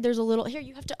inside there's a little. Here,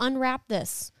 you have to unwrap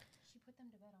this.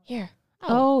 Here.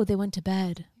 Oh, they went to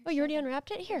bed. Oh, you already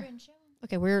unwrapped it? Here.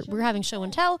 Okay, we're having show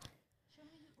and tell.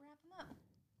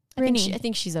 I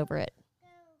think she's over it.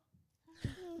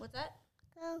 What's that?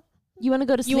 Go. You want to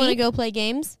go to sleep? You want to go play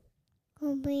games?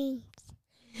 Go wings.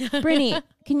 Brittany,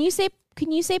 can you say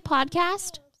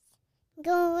podcast?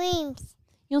 Go wings.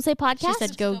 You want to say podcast? She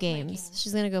said go games.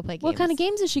 She's gonna go play games. What kind of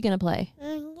games is she going to play?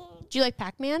 Do you like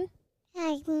Pac-Man?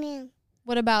 Pac-Man.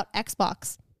 What about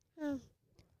Xbox? Oh.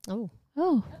 Oh,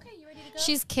 Oh,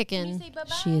 she's kicking.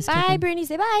 she is Bye, kicking. Brittany.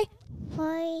 Say bye.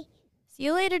 Bye. See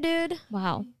you later, dude.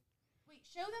 Wow. Wait,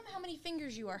 show them how many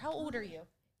fingers you are. How old are you?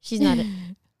 She's not.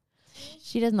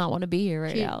 She does not want to be here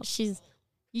right now. She's.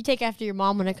 You take after your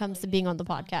mom when it comes to being on the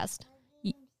podcast.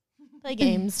 Play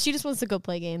games. She just wants to go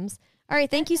play games. All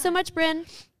right. Thank you so much, Bryn.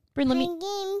 Bryn, let Playing me.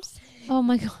 games. Oh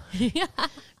my god. Yeah.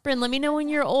 Bryn, let me know when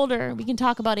you're older. We can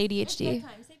talk about ADHD.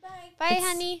 Bye,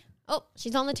 honey. Oh,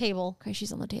 she's on the table. Okay,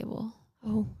 she's on the table.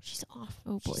 Oh, she's off.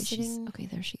 Oh boy, She's she's sitting- okay.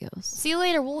 There she goes. See you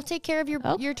later. We'll take care of your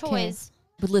Okay. toys.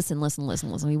 But listen.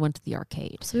 We went to the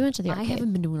arcade. So we went to the I arcade.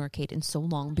 haven't been to an arcade in so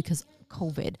long because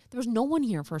COVID. There was no one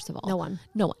here. First of all, No one.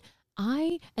 No one.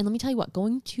 And let me tell you what.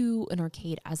 Going to an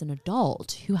arcade as an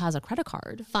adult who has a credit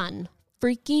card, Fun.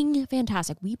 freaking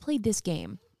fantastic. We played this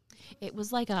game. It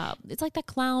was like it's like that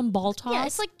clown ball toss. Yeah,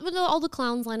 it's like when all the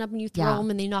clowns line up and you throw Yeah. them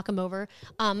and they knock them over.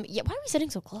 Yeah, why are we sitting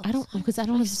so close? I don't because I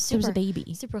don't know. There was a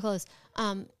baby. Super close.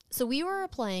 So we were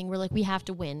playing. We're like, we have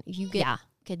to win. If you get, Yeah.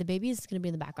 okay, the baby is going to be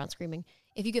in the background screaming.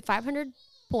 If you get 500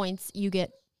 points, you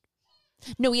get.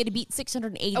 No, we had to beat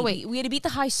 680. Oh, wait. we had to beat the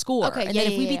high score. Okay, and yeah,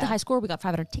 then if we yeah, beat yeah. the high score, we got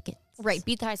 500 tickets. Right,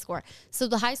 beat the high score. So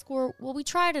the high score, well, we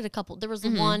tried it a couple. There was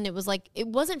one, it was like, it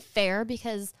wasn't fair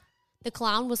because the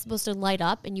clown was supposed to light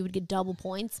up and you would get double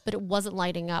points, but it wasn't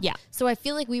lighting up. Yeah. So I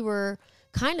feel like we were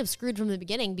kind of screwed from the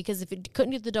beginning because if it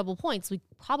couldn't get the double points, we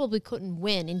probably couldn't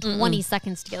win in 20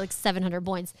 seconds to get like 700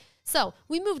 points. So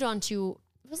we moved on to,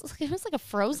 it was like a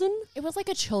Frozen? It was like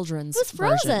a children's. It was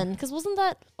version. Frozen because wasn't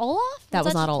that Olaf? That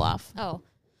was not just- Olaf. Oh.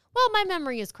 Well, my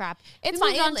memory is crap. It's We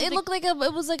moved fine. on to It the- looked like it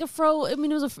was like a fro. I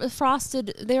mean, it was a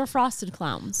frosted. They were frosted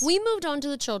clowns. We moved on to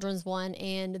the children's one,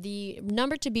 and the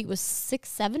number to beat was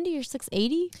 670 or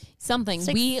 680. Something.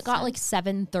 Six, We got seven. like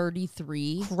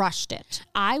 733. Crushed it.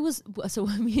 I was so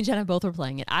me and Jenna both were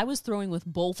playing it. I was throwing with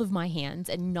both of my hands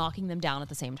and knocking them down at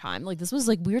the same time. Like this was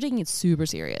like we were taking it super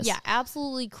serious. Yeah,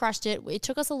 absolutely crushed it. It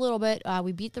took us a little bit.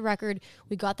 We beat the record.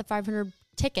 We got the 500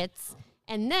 tickets.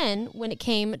 And then when it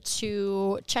came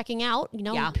to checking out,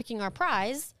 Yeah. picking our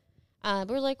prize, we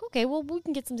were like, okay, well, we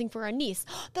can get something for our niece.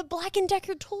 The Black &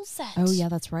 Decker tool set. Oh yeah,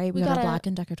 that's right. We got a Black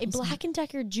 & Decker. A tool set. Black &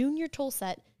 Decker junior tool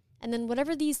set. And then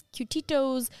whatever these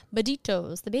cutitos,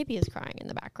 baditos, the baby is crying in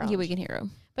the background. Yeah, we can hear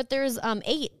them. But there's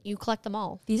 8. You collect them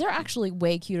all. These are actually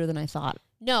way cuter than I thought.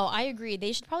 No, I agree.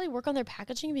 They should probably work on their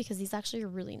packaging because these actually are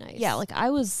really nice. Yeah, like I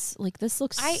was like, this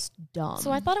looks dumb.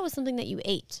 So I thought it was something that you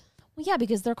ate. well, yeah,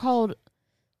 because they're called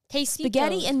Tasty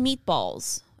spaghetti and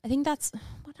meatballs. I think that's.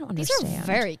 I don't these understand. are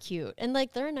very cute and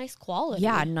like they're a nice quality.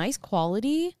 Yeah, nice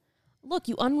quality. Look,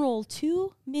 you unroll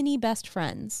 2 mini best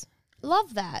friends.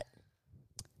 love that.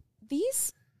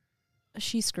 These.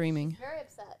 She's screaming. Very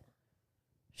upset.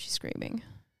 She's screaming.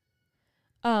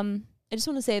 I just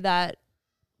want to say that.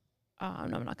 No,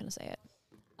 I'm not going to say it.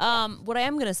 What I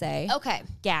am going to say, Okay.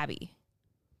 Gabby.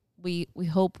 We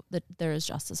hope that there is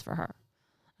justice for her,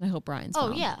 and I hope Brian's. Oh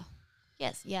mom. yeah.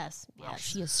 Yes. Wow,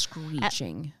 she is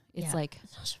screeching. It's yeah. like.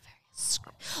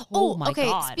 Oh, my okay.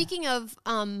 God. Speaking of,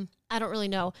 I don't really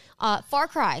know. Far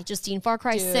Cry, Justine. Far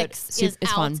Cry Dude, 6 is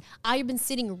it's out. fun. I have been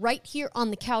sitting right here on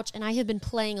the couch and I have been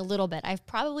playing a little bit. I've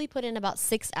probably put in about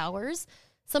 6 hours.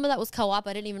 Some of that was co-op.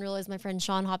 I didn't even realize my friend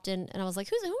Sean hopped in, and I was like,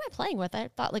 who am I playing with? I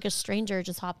thought like a stranger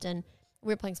just hopped in.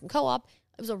 We were playing some co-op.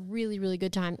 It was a really, really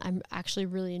good time. I'm actually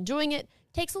really enjoying it.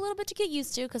 Takes a little bit to get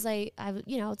used to because I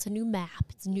it's a new map.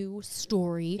 It's a new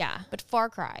story. Yeah. But Far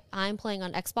Cry, I'm playing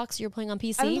on Xbox. You're playing on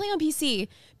PC? I've been playing on PC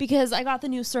because I got the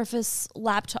new Surface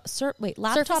laptop.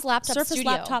 Surface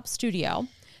Laptop Studio.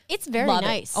 It's very Love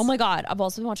nice. it. Oh my God. I've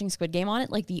also been watching Squid Game on it.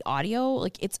 Like the audio,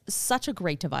 like it's such a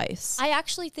great device. I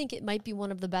actually think it might be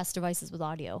one of the best devices with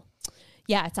audio.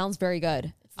 Yeah, it sounds very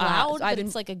good. It's loud, I've but been-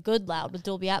 it's like a good loud with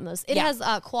Dolby Atmos. It Yeah. has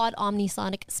quad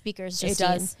omnisonic speakers. It Justine.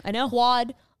 does. I know.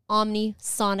 Quad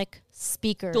omnisonic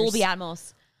speakers. Dolby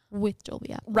Atmos. with Dolby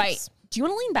Atmos. Right. Do you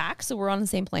want to lean back so we're on the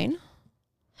same plane?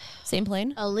 Same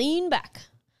plane? A lean back.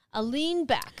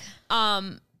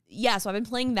 Yeah, so I've been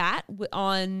playing that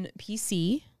on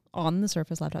PC on the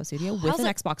Surface Laptop Studio with How's an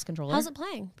it- Xbox controller. How's it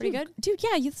playing? Pretty good? Dude,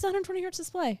 yeah, it's 120 hertz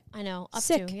display. I know. Up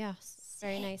Sick. to, yeah.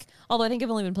 Very nice. Although I think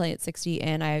I've only been playing at 60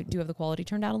 and I do have the quality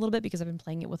turned down a little bit because I've been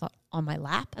playing it with on my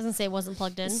lap. I was going to say it wasn't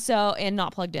plugged in. So, and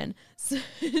not plugged in.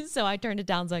 So I turned it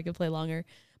down so I could play longer.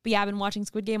 But yeah, I've been watching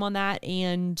Squid Game on that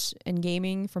and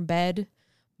gaming from bed.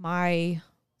 My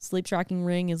sleep tracking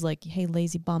ring is like, hey,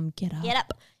 lazy bum, get up. Get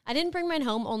up. I didn't bring mine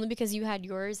home only because you had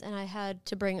yours and I had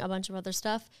to bring a bunch of other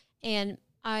stuff. And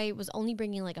I was only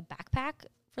bringing like a backpack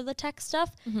for the tech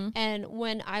stuff. And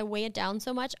when I weigh it down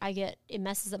so much, it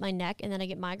messes up my neck and then I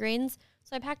get migraines.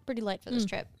 So I packed pretty light for this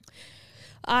trip.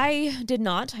 I did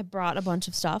not. I brought a bunch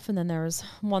of stuff, and then there was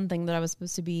one thing that I was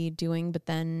supposed to be doing, but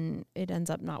then it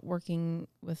ends up not working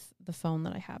with the phone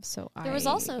that I have. So There was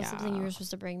also something you were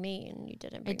supposed to bring me and you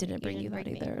didn't bring I didn't bring you that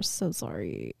me. either. So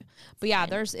sorry. But yeah,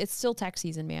 it's still tech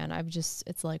season, man.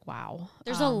 It's like, wow.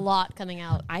 There's a lot coming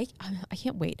out. I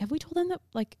can't wait. Have we told them that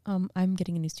I'm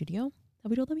getting a new studio?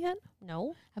 Have we told them yet?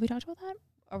 No? Have we talked about that?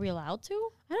 Are we allowed to?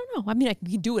 I don't know. I mean,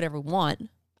 we can do whatever we want.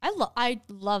 I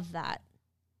love that.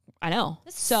 I know.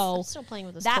 I'm still playing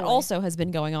with this that toy. also has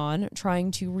been going on,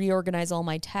 trying to reorganize all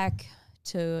my tech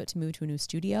to move to a new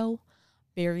studio.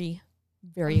 Very,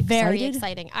 very excited. Very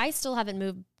exciting. I still haven't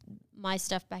moved my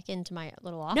stuff back into my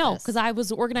little office. No, because I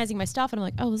was organizing my stuff and I'm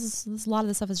like, oh, this is a lot of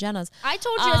this stuff is Jenna's. I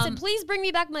told you, I said, please bring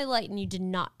me back my light, and you did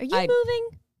not. Are you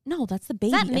moving? No, that's the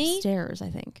baby that me? upstairs, I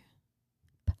think.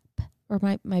 Or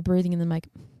my breathing in the mic.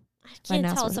 I can't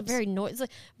My tell. It's a nostrils. very noise.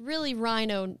 Like really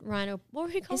rhino. What were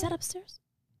we calling Is that upstairs?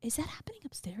 Is that happening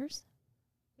upstairs?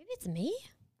 Maybe it's me.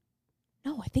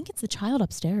 No, I think it's the child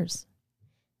upstairs.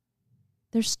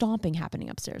 There's stomping happening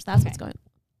upstairs. That's what's going on.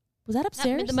 Was that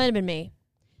upstairs? That might have been me.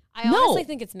 I No. honestly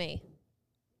think it's me.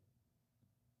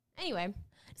 Anyway,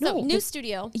 so No, new the-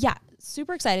 studio. Yeah,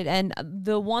 super excited. And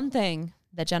the one thing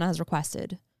that Jenna has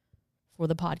requested for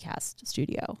the podcast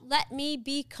studio. Let me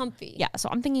be comfy. Yeah, so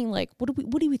I'm thinking like, what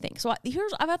do we think? So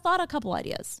I've thought a couple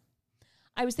ideas.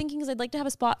 I was thinking because I'd like to have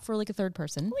a spot for like a third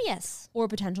person Oh yes. or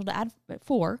potential to add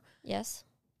 4. Yes.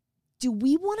 Do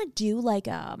we want to do like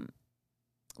a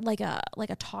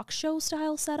talk show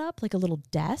style setup, like a little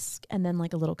desk and then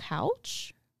like a little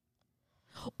couch?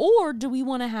 Or do we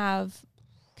want to have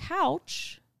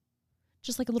couch,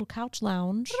 just like a little couch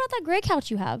lounge? What about that gray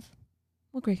couch you have?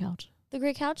 What gray couch? The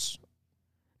gray couch.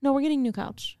 No, we're getting a new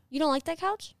couch. You don't like that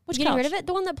couch? Which You getting rid couch? of it?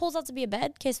 The one that pulls out to be a bed?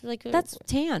 In case like That's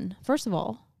tan, first of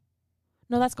all.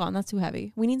 No, that's gone. That's too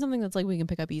heavy. We need something that's like we can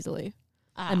pick up easily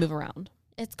and move around.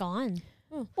 It's gone.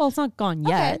 Well, it's not gone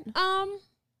yet.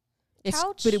 Okay.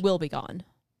 Couch? But it will be gone.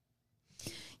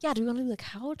 Yeah, do we want to do the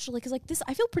couch? Like, cause like this,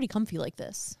 I feel pretty comfy like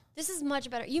this. This is much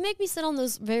better. You make me sit on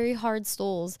those very hard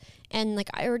stools, and like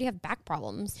I already have back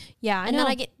problems. Yeah, I And know. then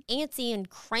I get antsy and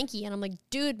cranky, and I'm like,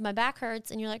 dude, my back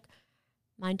hurts. And you're like,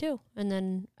 mine too. And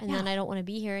then I don't want to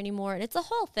be here anymore. And it's a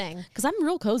whole thing. Because I'm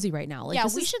real cozy right now. Like, yeah,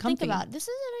 this we is should comfy. think about this.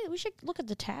 We should look at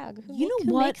the tag. You know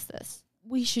who what? makes this?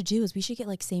 We should do is we should get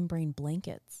like same brain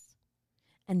blankets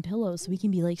and pillows so we can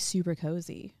be like super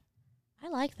cozy. I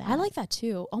like that. I like that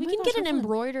too. Oh we my can gosh, get an how fun.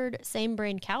 embroidered same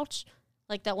brain couch,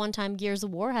 like that one time Gears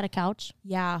of War had a couch.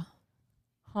 Yeah.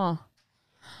 Huh.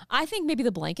 I think maybe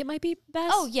the blanket might be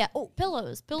best. Oh yeah. Oh,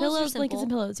 pillows. Pillows are blankets, and simple.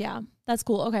 pillows. Yeah, that's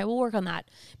cool. Okay, we'll work on that.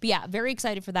 But yeah, very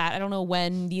excited for that. I don't know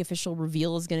when the official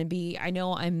reveal is going to be. I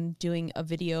know I'm doing a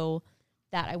video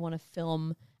that I want to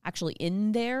film actually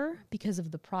in there because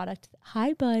of the product.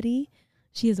 Hi, buddy.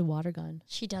 She has a water gun.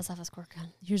 She does have a squirt gun.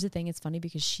 Here's the thing. It's funny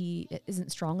because she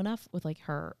isn't strong enough with like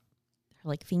her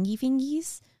like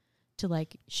fingies to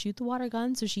like shoot the water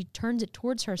gun. So she turns it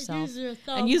towards herself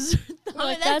and uses her thumb.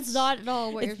 Oh, that's not at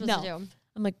all what you're supposed to do.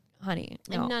 I'm like, honey,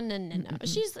 no. No.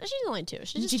 She's only 2.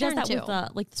 She just She does turned that 2.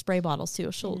 with like the spray bottles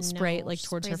too. She'll spray it No, like she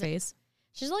towards her sprays it. face.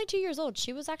 She's only 2 years old.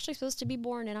 She was actually supposed to be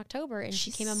born in October, and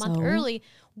she She's came a month so early,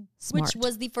 smart. which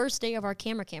was the first day of our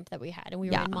camera camp that we had, and we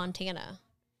were Yeah. in Montana.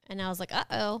 And I was like,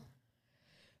 not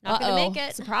gonna make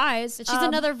it. Surprise! But she's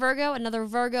another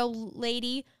Virgo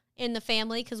lady in the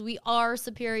family because we are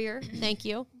superior. Thank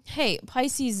you. Hey,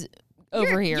 Pisces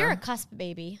over here. You're a cusp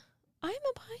baby. I'm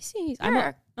a Pisces.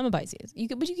 You're I'm a Pisces.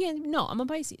 But you can't. No, I'm a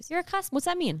Pisces. You're a cusp. What's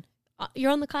that mean?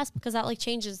 You're on the cusp because that like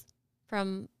changes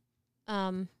from,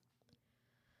 oh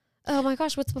my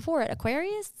gosh, what's before it?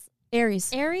 Aquarius,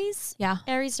 Aries. Aries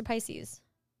to Pisces.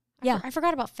 Yeah. I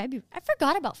forgot about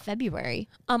February.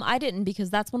 I didn't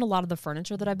because that's when a lot of the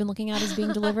furniture that I've been looking at is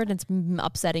being delivered, and it's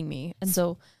upsetting me. And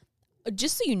so,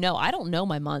 just so you know, I don't know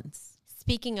my months.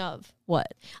 Speaking of,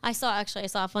 What? I saw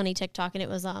a funny TikTok, and it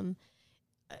was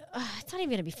it's not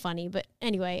even gonna be funny, but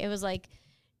anyway, it was like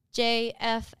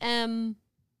JFM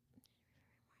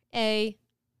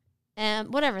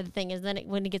whatever the thing is. Then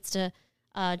when it gets to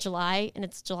July, and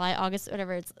it's July, August,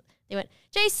 whatever, they went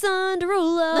Jason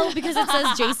Derulo because it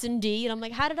says Jason D, and I'm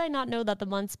like, how did I not know that the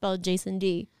month spelled Jason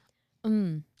D? So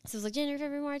it was like January,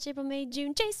 February, March, April, May,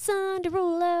 June, Jason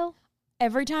Derulo.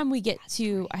 Every time we get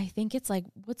to, I think it's like,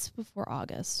 what's before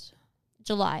August?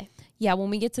 July. Yeah, when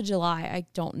we get to July, I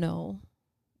don't know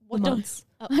What the don't- months.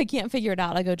 I can't figure it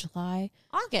out. I go July.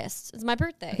 August is my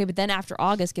birthday. Okay, but then after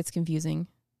August gets confusing.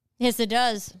 Yes, it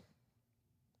does.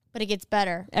 But it gets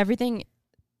better. Everything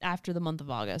after the month of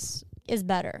August Is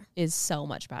better. is so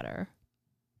much better.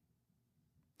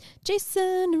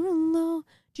 Jason Derulo.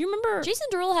 Do you remember Jason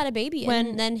Derulo had a baby, When-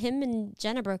 and then him and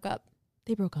Jenna broke up.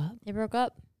 they broke up? They broke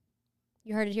up.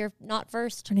 You heard it here, not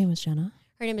first. Her name was Jenna.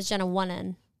 Her name is Jenna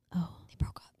 1N. Oh. They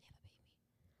broke up.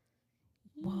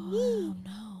 Wow,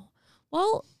 no.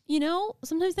 Well,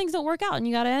 sometimes things don't work out and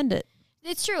you got to end it.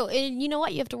 It's true. And you know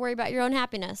what? You have to worry about your own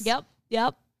happiness. Yep.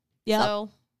 So,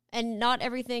 and not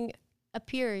everything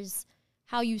appears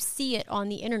how you see it on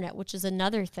the internet, which is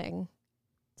another thing.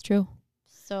 It's true.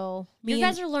 So Me you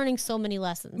guys and- are learning so many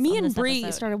lessons. Me on and this Bree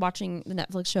episode. started watching the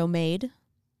Netflix show Made.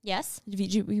 Yes.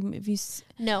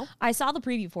 No. I saw the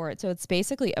preview for it. So it's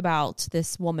basically about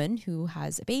this woman who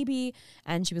has a baby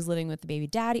and she was living with the baby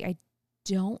daddy. I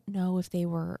don't know if they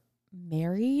were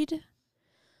married,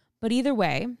 but either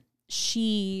way,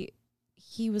 he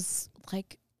was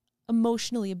like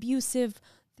emotionally abusive,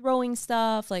 throwing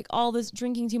stuff, like all this,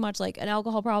 drinking too much, like an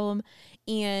alcohol problem.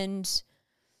 And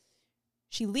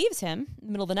she leaves him in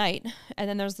the middle of the night, and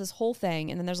then there's this whole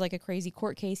thing, and then there's like a crazy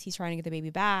court case. He's trying to get the baby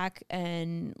back,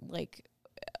 and like,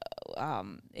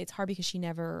 it's hard because she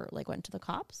never like went to the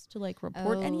cops to like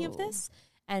report any of this.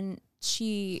 And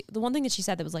the one thing that she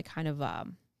said that was like kind of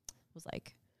was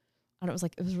like, I don't know,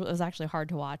 it was actually hard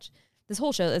to watch. This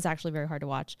whole show is actually very hard to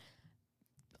watch,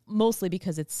 mostly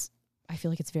because I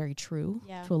feel like it's very true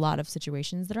to a lot of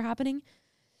situations that are happening.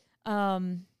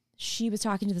 She was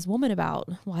talking to this woman about,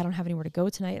 well, I don't have anywhere to go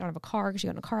tonight. I don't have a car because she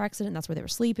got in a car accident and that's where they were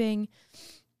sleeping.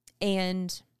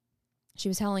 And she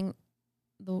was telling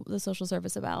the social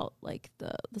service about like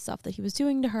the stuff that he was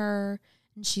doing to her.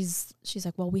 And she's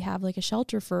like, well, we have like a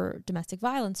shelter for domestic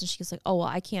violence. And she's like, oh, well,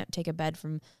 I can't take a bed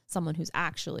from someone who's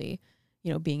actually,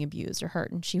 being abused or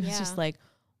hurt. And she was just like,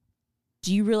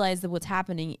 do you realize that what's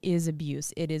happening is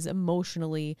abuse? It is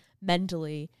emotionally,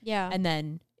 mentally. Yeah. And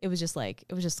then it was just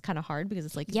kind of hard because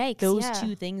it's like, Yikes, those yeah.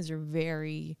 two things are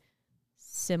very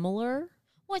similar.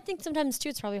 Well, I think sometimes too,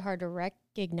 it's probably hard to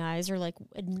recognize or like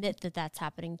admit that that's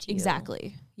happening to you.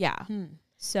 Exactly. Yeah.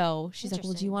 So she's like,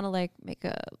 well, do you want to like make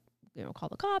call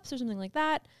the cops or something like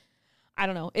that? I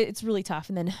don't know. It's really tough.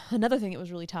 And then another thing that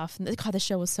was really tough, and God, the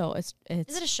show was is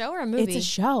it a show or a movie? It's a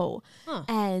show. Huh.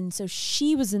 And so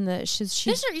she was in the,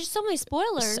 There's so many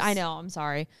spoilers. I know, I'm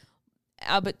sorry.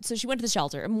 But so she went to the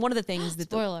shelter, and one of the things that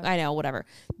Spoiler. I know, whatever.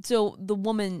 So the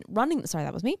woman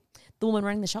that was me. The woman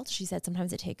running the shelter, she said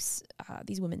sometimes it takes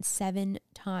these women 7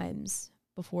 times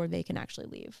before they can actually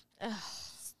leave. Ugh.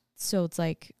 So it's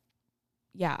like,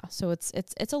 yeah. So it's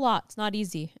a lot. It's not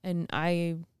easy, and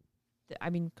I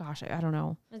mean, gosh, I don't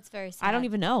know. It's very sad. I don't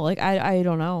even know. Like I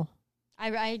don't know.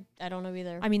 I don't know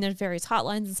either. I mean, there's various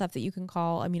hotlines and stuff that you can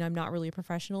call. I mean, I'm not really a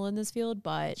professional in this field,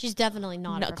 but She's definitely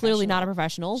not. Clearly not a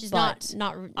professional. She's but,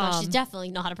 not. No, she's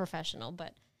definitely not a professional.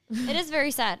 But it is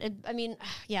very sad. I mean,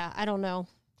 yeah, I don't know.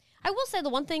 I will say the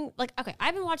one thing, like, okay,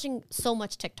 I've been watching so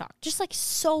much TikTok, just like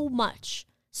so much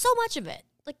of it,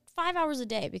 like 5 hours a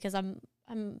day because I'm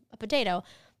a potato.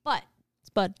 But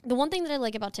the one thing that I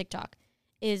like about TikTok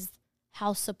is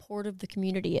how supportive the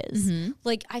community is. Mm-hmm.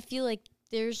 Like, I feel like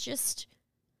there's just.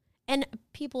 And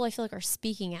people, I feel like, are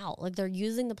speaking out. Like, they're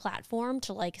using the platform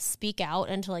to, like, speak out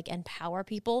and to, like, empower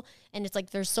people. And it's, like,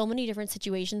 there's so many different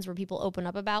situations where people open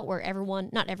up about where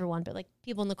not everyone, but, like,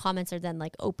 people in the comments are then,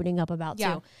 like, opening up about,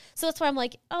 too. So that's why I'm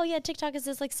like, oh, yeah, TikTok is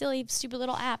this, like, silly, stupid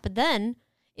little app. But then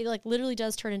it, like, literally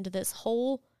does turn into this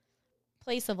whole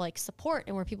place of, like, support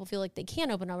and where people feel like they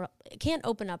can't open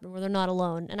up and where they're not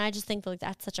alone. And I just think, like,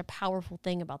 that's such a powerful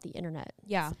thing about the internet.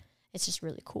 yeah. It's just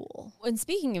really cool. And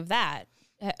speaking of that,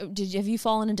 have you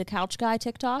fallen into Couch Guy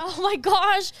TikTok? Oh my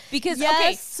gosh. Because Yes.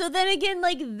 okay, so then again,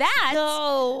 like that.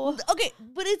 No. Okay,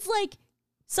 but it's like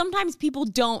sometimes people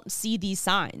don't see these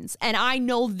signs, and I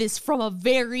know this from a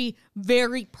very,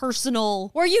 very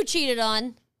personal. Were you cheated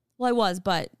on? Well, I was,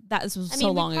 but this was so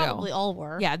long we ago. probably all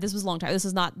were. Yeah, this was a long time. This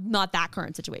is not that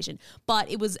current situation, but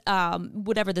it was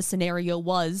whatever the scenario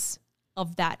was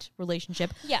of that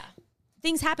relationship. Yeah.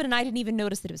 Things happen and I didn't even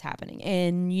notice that it was happening.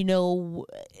 And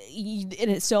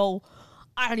so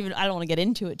I don't want to get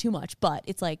into it too much, but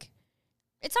it's like,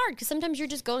 It's hard because sometimes you're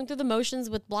just going through the motions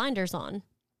with blinders on.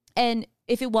 and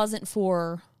if it wasn't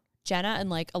for Jenna and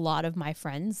like a lot of my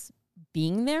friends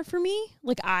being there for me,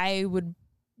 like I would,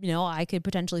 I could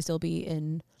potentially still be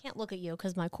in. Can't look at you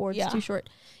because my cord's Yeah. too short.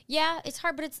 Yeah, it's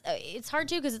hard, but it's hard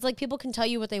too because it's like people can tell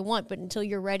you what they want, but until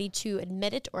you're ready to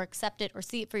admit it or accept it or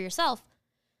see it for yourself,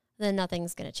 then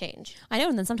nothing's going to change. I know.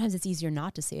 And then sometimes it's easier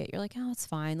not to see it. You're like, oh, it's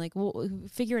fine. Like we'll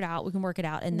figure it out. We can work it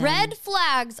out. And then, Red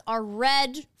flags are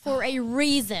red for a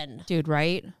reason. dude,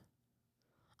 right?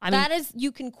 That is,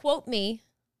 you can quote me.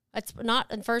 That's not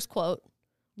a first quote.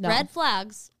 No. Red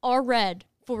flags are red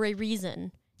for a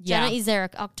reason. Yeah. Jenna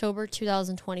Ezerick, October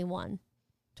 2021.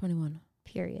 21.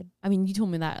 Period. I mean, you told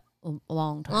me that a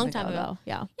long time ago. ago.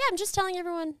 Yeah. Yeah, I'm just telling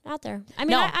everyone out there. I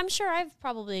mean, No. I'm sure I've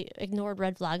probably ignored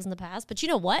red flags in the past, but you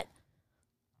know what?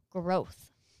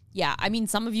 Growth. Yeah. I mean,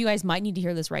 some of you guys might need to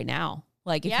hear this right now.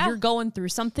 Like, if Yeah. you're going through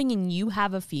something and you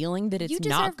have a feeling that it's You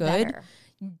not deserve good, better.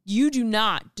 you do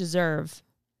not deserve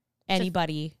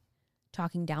anybody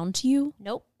talking down to you,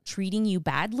 Nope. treating you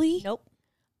badly. Nope.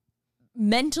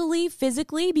 mentally,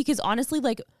 physically, because honestly,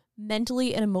 like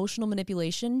mentally and emotional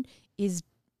manipulation is,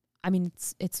 I mean,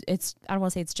 it's I don't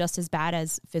want to say it's just as bad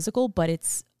as physical, but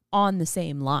it's on the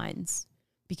same lines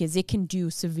because it can do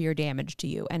severe damage to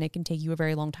you and it can take you a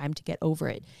very long time to get over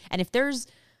it. And if there's,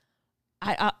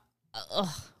 I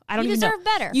don't You even know. deserve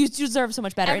better. You deserve so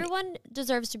much better. Everyone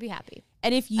deserves to be happy.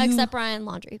 And if you, Except Brian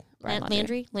Laundrie. Brian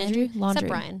Landry? Laundrie. Except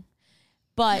Brian.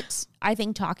 But I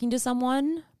think talking to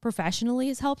someone professionally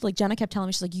has helped. Like Jenna kept telling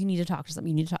me, she's like, you need to talk to someone.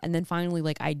 You need to talk. And then finally,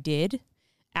 like I did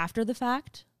after the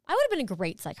fact. I would have been a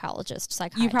great psychologist,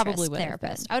 psychiatrist, You probably would have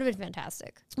therapist. been. I would have been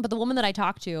fantastic. But the woman that I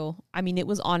talked to, I mean, it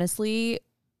was honestly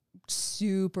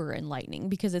super enlightening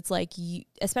because it's like,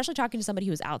 especially talking to somebody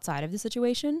who was outside of the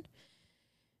situation,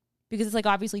 because it's like,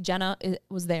 obviously Jenna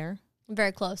was there, I'm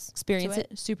very close. experienced to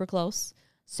it, super close.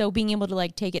 So being able to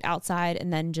like take it outside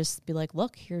and then just be like,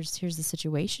 look, here's the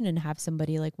situation, and have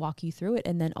somebody like walk you through it.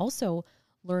 And then also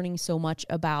learning so much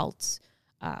about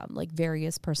like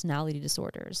various personality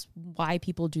disorders, why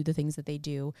people do the things that they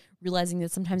do, realizing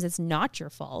that sometimes it's not your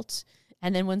fault.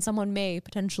 And then when someone may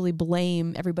potentially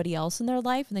blame everybody else in their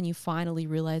life, and then you finally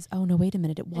realize, oh no, wait a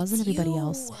minute, it wasn't everybody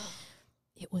else.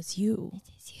 It was you. It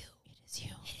is you. It is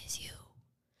you. It is you.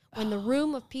 When the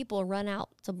room of people run out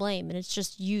to blame and it's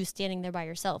just you standing there by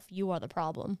yourself, you are the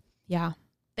problem. Yeah.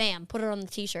 Bam, put it on the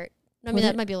t-shirt. I Put mean,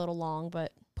 that it- might be a little long,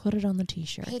 but Put it on the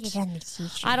t-shirt. on the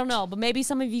t-shirt. I don't know, but maybe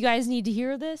some of you guys need to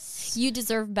hear this. You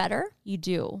deserve better. You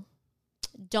do.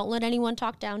 Don't let anyone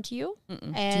talk down to you.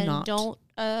 Mm-mm, And do not. don't,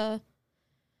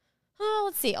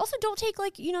 let's see. Also, don't take,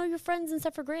 like, you know, your friends and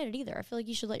stuff for granted either. I feel like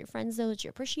you should let your friends know that you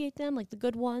appreciate them, like the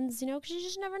good ones, you know, because you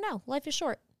just never know. Life is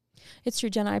short. It's true,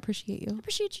 Jenna. I appreciate you. I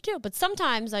appreciate you too, but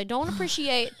sometimes I don't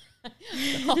appreciate.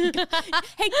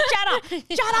 Hey, Jenna,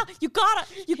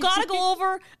 you gotta go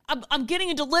over. I'm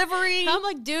getting a delivery. I'm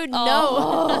like, dude, no.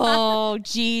 Oh,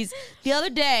 jeez. The other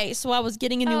day, so I was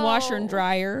getting a new washer and Oh.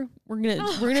 dryer. We're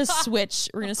gonna switch.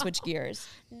 We're gonna switch gears.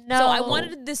 No. So I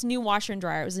wanted this new washer and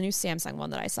dryer. It was a new Samsung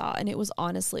one that I saw, and it was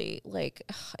honestly like,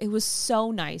 it was so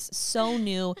nice, so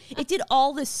new. It did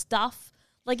all this stuff.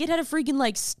 Like it had a freaking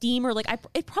like steamer. Like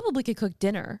it probably could cook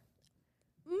dinner.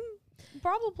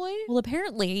 Probably. Well,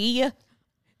 apparently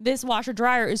this washer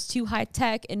dryer is too high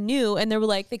tech and new, and they were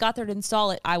like, they got there to install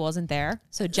it. I wasn't there,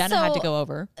 so Jenna had to So- go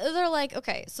over. They're like,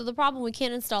 okay, so the problem, we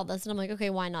can't install this. And I'm like,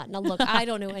 okay, why not? Now, look, I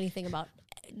don't know anything about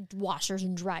washers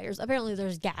and dryers. Apparently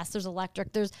there's gas, there's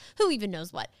electric, there's who even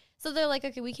knows what. So they're like,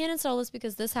 okay, we can't install this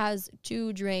because this has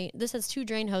two drain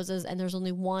hoses and there's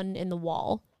only one in the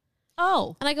wall.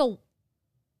 Oh, And I go,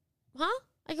 huh?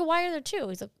 I go, why are there two?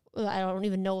 He's like, well, I don't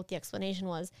even know what the explanation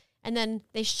was. And then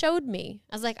they showed me.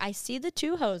 I was like, I see the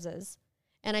two hoses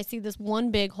and I see this one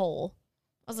big hole.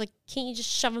 I was like, can't you just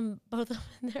shove them both up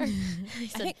in there? He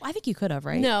said, I think you could have,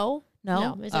 right? no.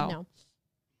 No? I said Oh. no.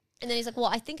 And then he's like, well,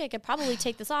 I think I could probably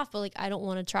take this off, but like, I don't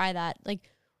want to try that.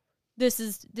 Like, this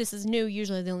is new.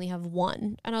 Usually they only have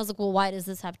one. And I was like, well, why does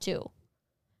this have two?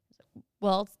 He's like,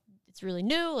 well, it's really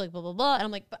new, like blah, blah, blah. And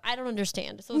I'm like, but I don't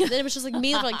understand. So then it was just like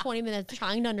me for like 20 minutes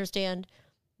trying to understand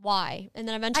why. And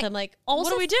then eventually I'm like, what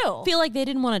do we do? I feel like they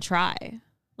didn't want to try.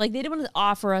 Like they didn't want to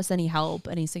offer us any help,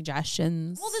 any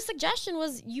suggestions. Well, the suggestion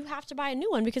was you have to buy a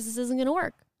new one because this isn't going to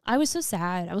work. I was so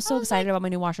sad. I was so excited about my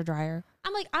new washer dryer.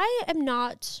 I'm like, I am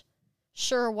not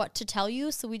sure what to tell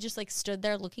you. So we just like stood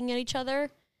there looking at each other.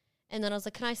 And then I was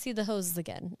like, can I see the hoses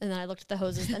again? And then I looked at the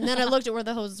hoses. And then I looked at where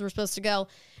the hoses were supposed to go.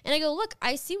 And I go, look,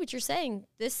 I see what you're saying.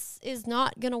 This is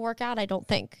not going to work out, I don't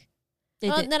think.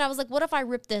 And then I was like, what if I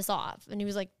rip this off? And he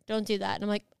was like, don't do that. And I'm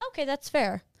like, okay, that's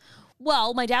fair.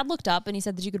 Well, my dad looked up and he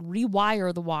said that you could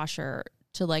rewire the washer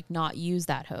to like not use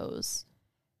that hose.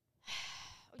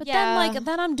 But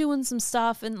then I'm doing some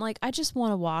stuff and like I just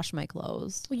want to wash my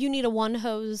clothes. Well, you need a one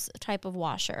hose type of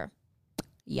washer.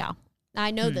 Yeah. I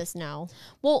know this now.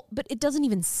 Well, but it doesn't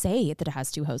even say that it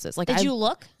has two hoses. Like, Did you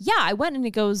look? Yeah, I went and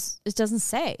it doesn't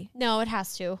say. No, it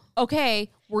has to. Okay,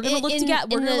 we're gonna look together.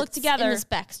 We're gonna look together. In the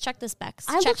specs. Check the specs.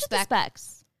 I Check looked at the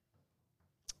specs.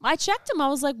 I checked them. I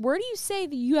was like, where do you say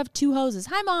that you have two hoses?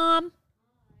 Hi, Mom.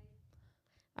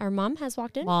 Our mom has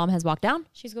walked in. Mom has walked down.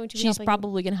 She's going to be She's helping.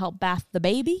 probably gonna help bath the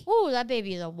baby. Ooh, that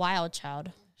baby is a wild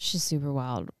child. She's super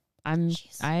wild. I'm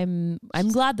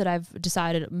glad that I've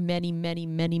decided many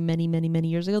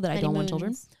years ago that I don't want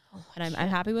children, and I'm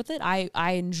happy with it.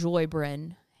 I enjoy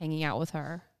Bryn hanging out with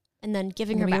her. And then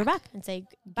giving And her we give her back back. and say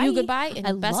Bye. you goodbye. And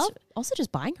I best. love also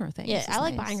just buying her things. Yeah, It's I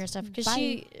like nice. buying her stuff because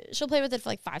Bye. she'll play with it for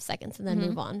like 5 seconds and then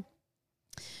move on.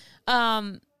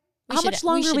 How much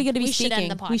longer are we going to be we speaking?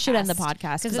 should end the We should end the podcast, podcast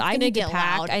 'cause because it's I gonna need to get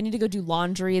pack. loud. I need to go do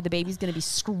laundry. The baby's going to be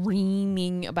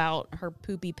screaming about her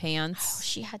poopy pants.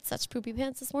 She had such poopy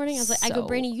pants this morning. I was like, I go, So-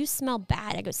 Brainy, you smell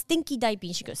bad. I go, stinky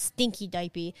diaper. She goes, stinky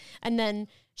diaper. And then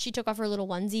she took off her little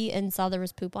onesie and saw there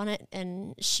was poop on it,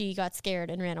 and she got scared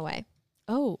and ran away.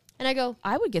 Oh, And I go,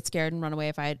 I would get scared and run away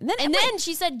if I had. and then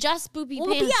she said, just poopy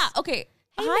well, pants. yeah, okay.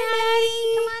 Hey, Hi,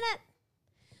 Maddie. Come on up.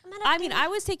 Come on up, I mean, baby. I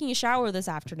was taking a shower this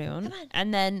afternoon, Come on.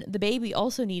 and then the baby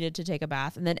also needed to take a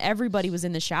bath, and then everybody was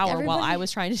in the shower while Everybody- I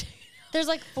was trying to. There's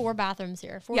like 4 bathrooms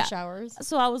here, 4 Yeah. showers.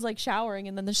 So I was like showering,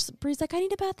 and then Bree's like, "I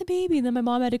need to bath the baby," and then my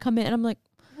mom had to come in, and I'm like,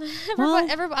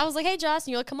 Everybody, I was like, hey, Joss.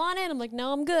 And you're like, come on in. I'm like,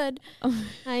 no, I'm good.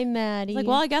 Hi, Maddie. like,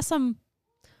 well, I guess I'm.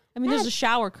 I mean, there's a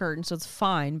shower curtain, so it's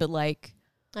fine, but like,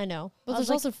 I know. But I there's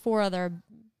was also 4 other.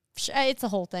 It's a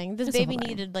whole thing. This It's a baby whole thing.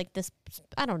 needed like this.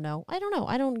 I don't know. I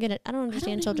don't get it. I don't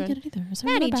understand children. Get it either. Is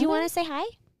there Maddie, another do you want bathroom? to say hi?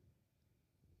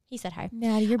 He said hi.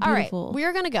 Maddie, you're All right, beautiful.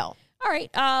 we're gonna go. All right.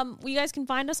 You guys can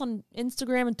find us on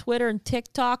Instagram and Twitter and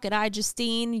TikTok at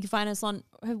iJustine. You can find us on.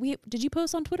 Did you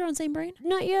post on Twitter on Same Brain?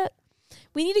 Not yet.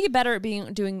 We need to get better at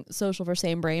doing social for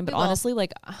Same Brain. But We will. honestly,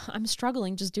 like, I'm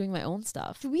struggling just doing my own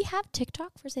stuff. Do we have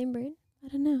TikTok for Same Brain? I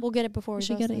don't know. We'll get it before we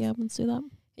should post get it. this. Yeah, let's do that.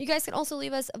 You guys can also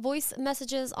leave us voice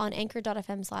messages on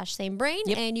anchor.fm/samebrain.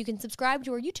 Yep. And you can subscribe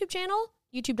to our YouTube channel,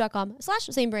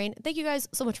 youtube.com/samebrain. Thank you guys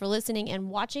so much for listening and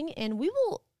watching. And we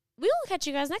will catch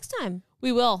you guys next time.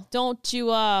 We will. Don't you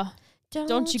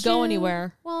go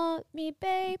anywhere. Want me,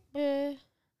 baby?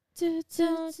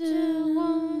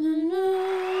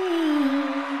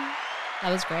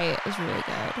 That was great. It was really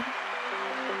good.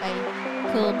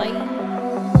 Bye. Cool.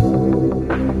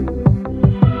 Bye.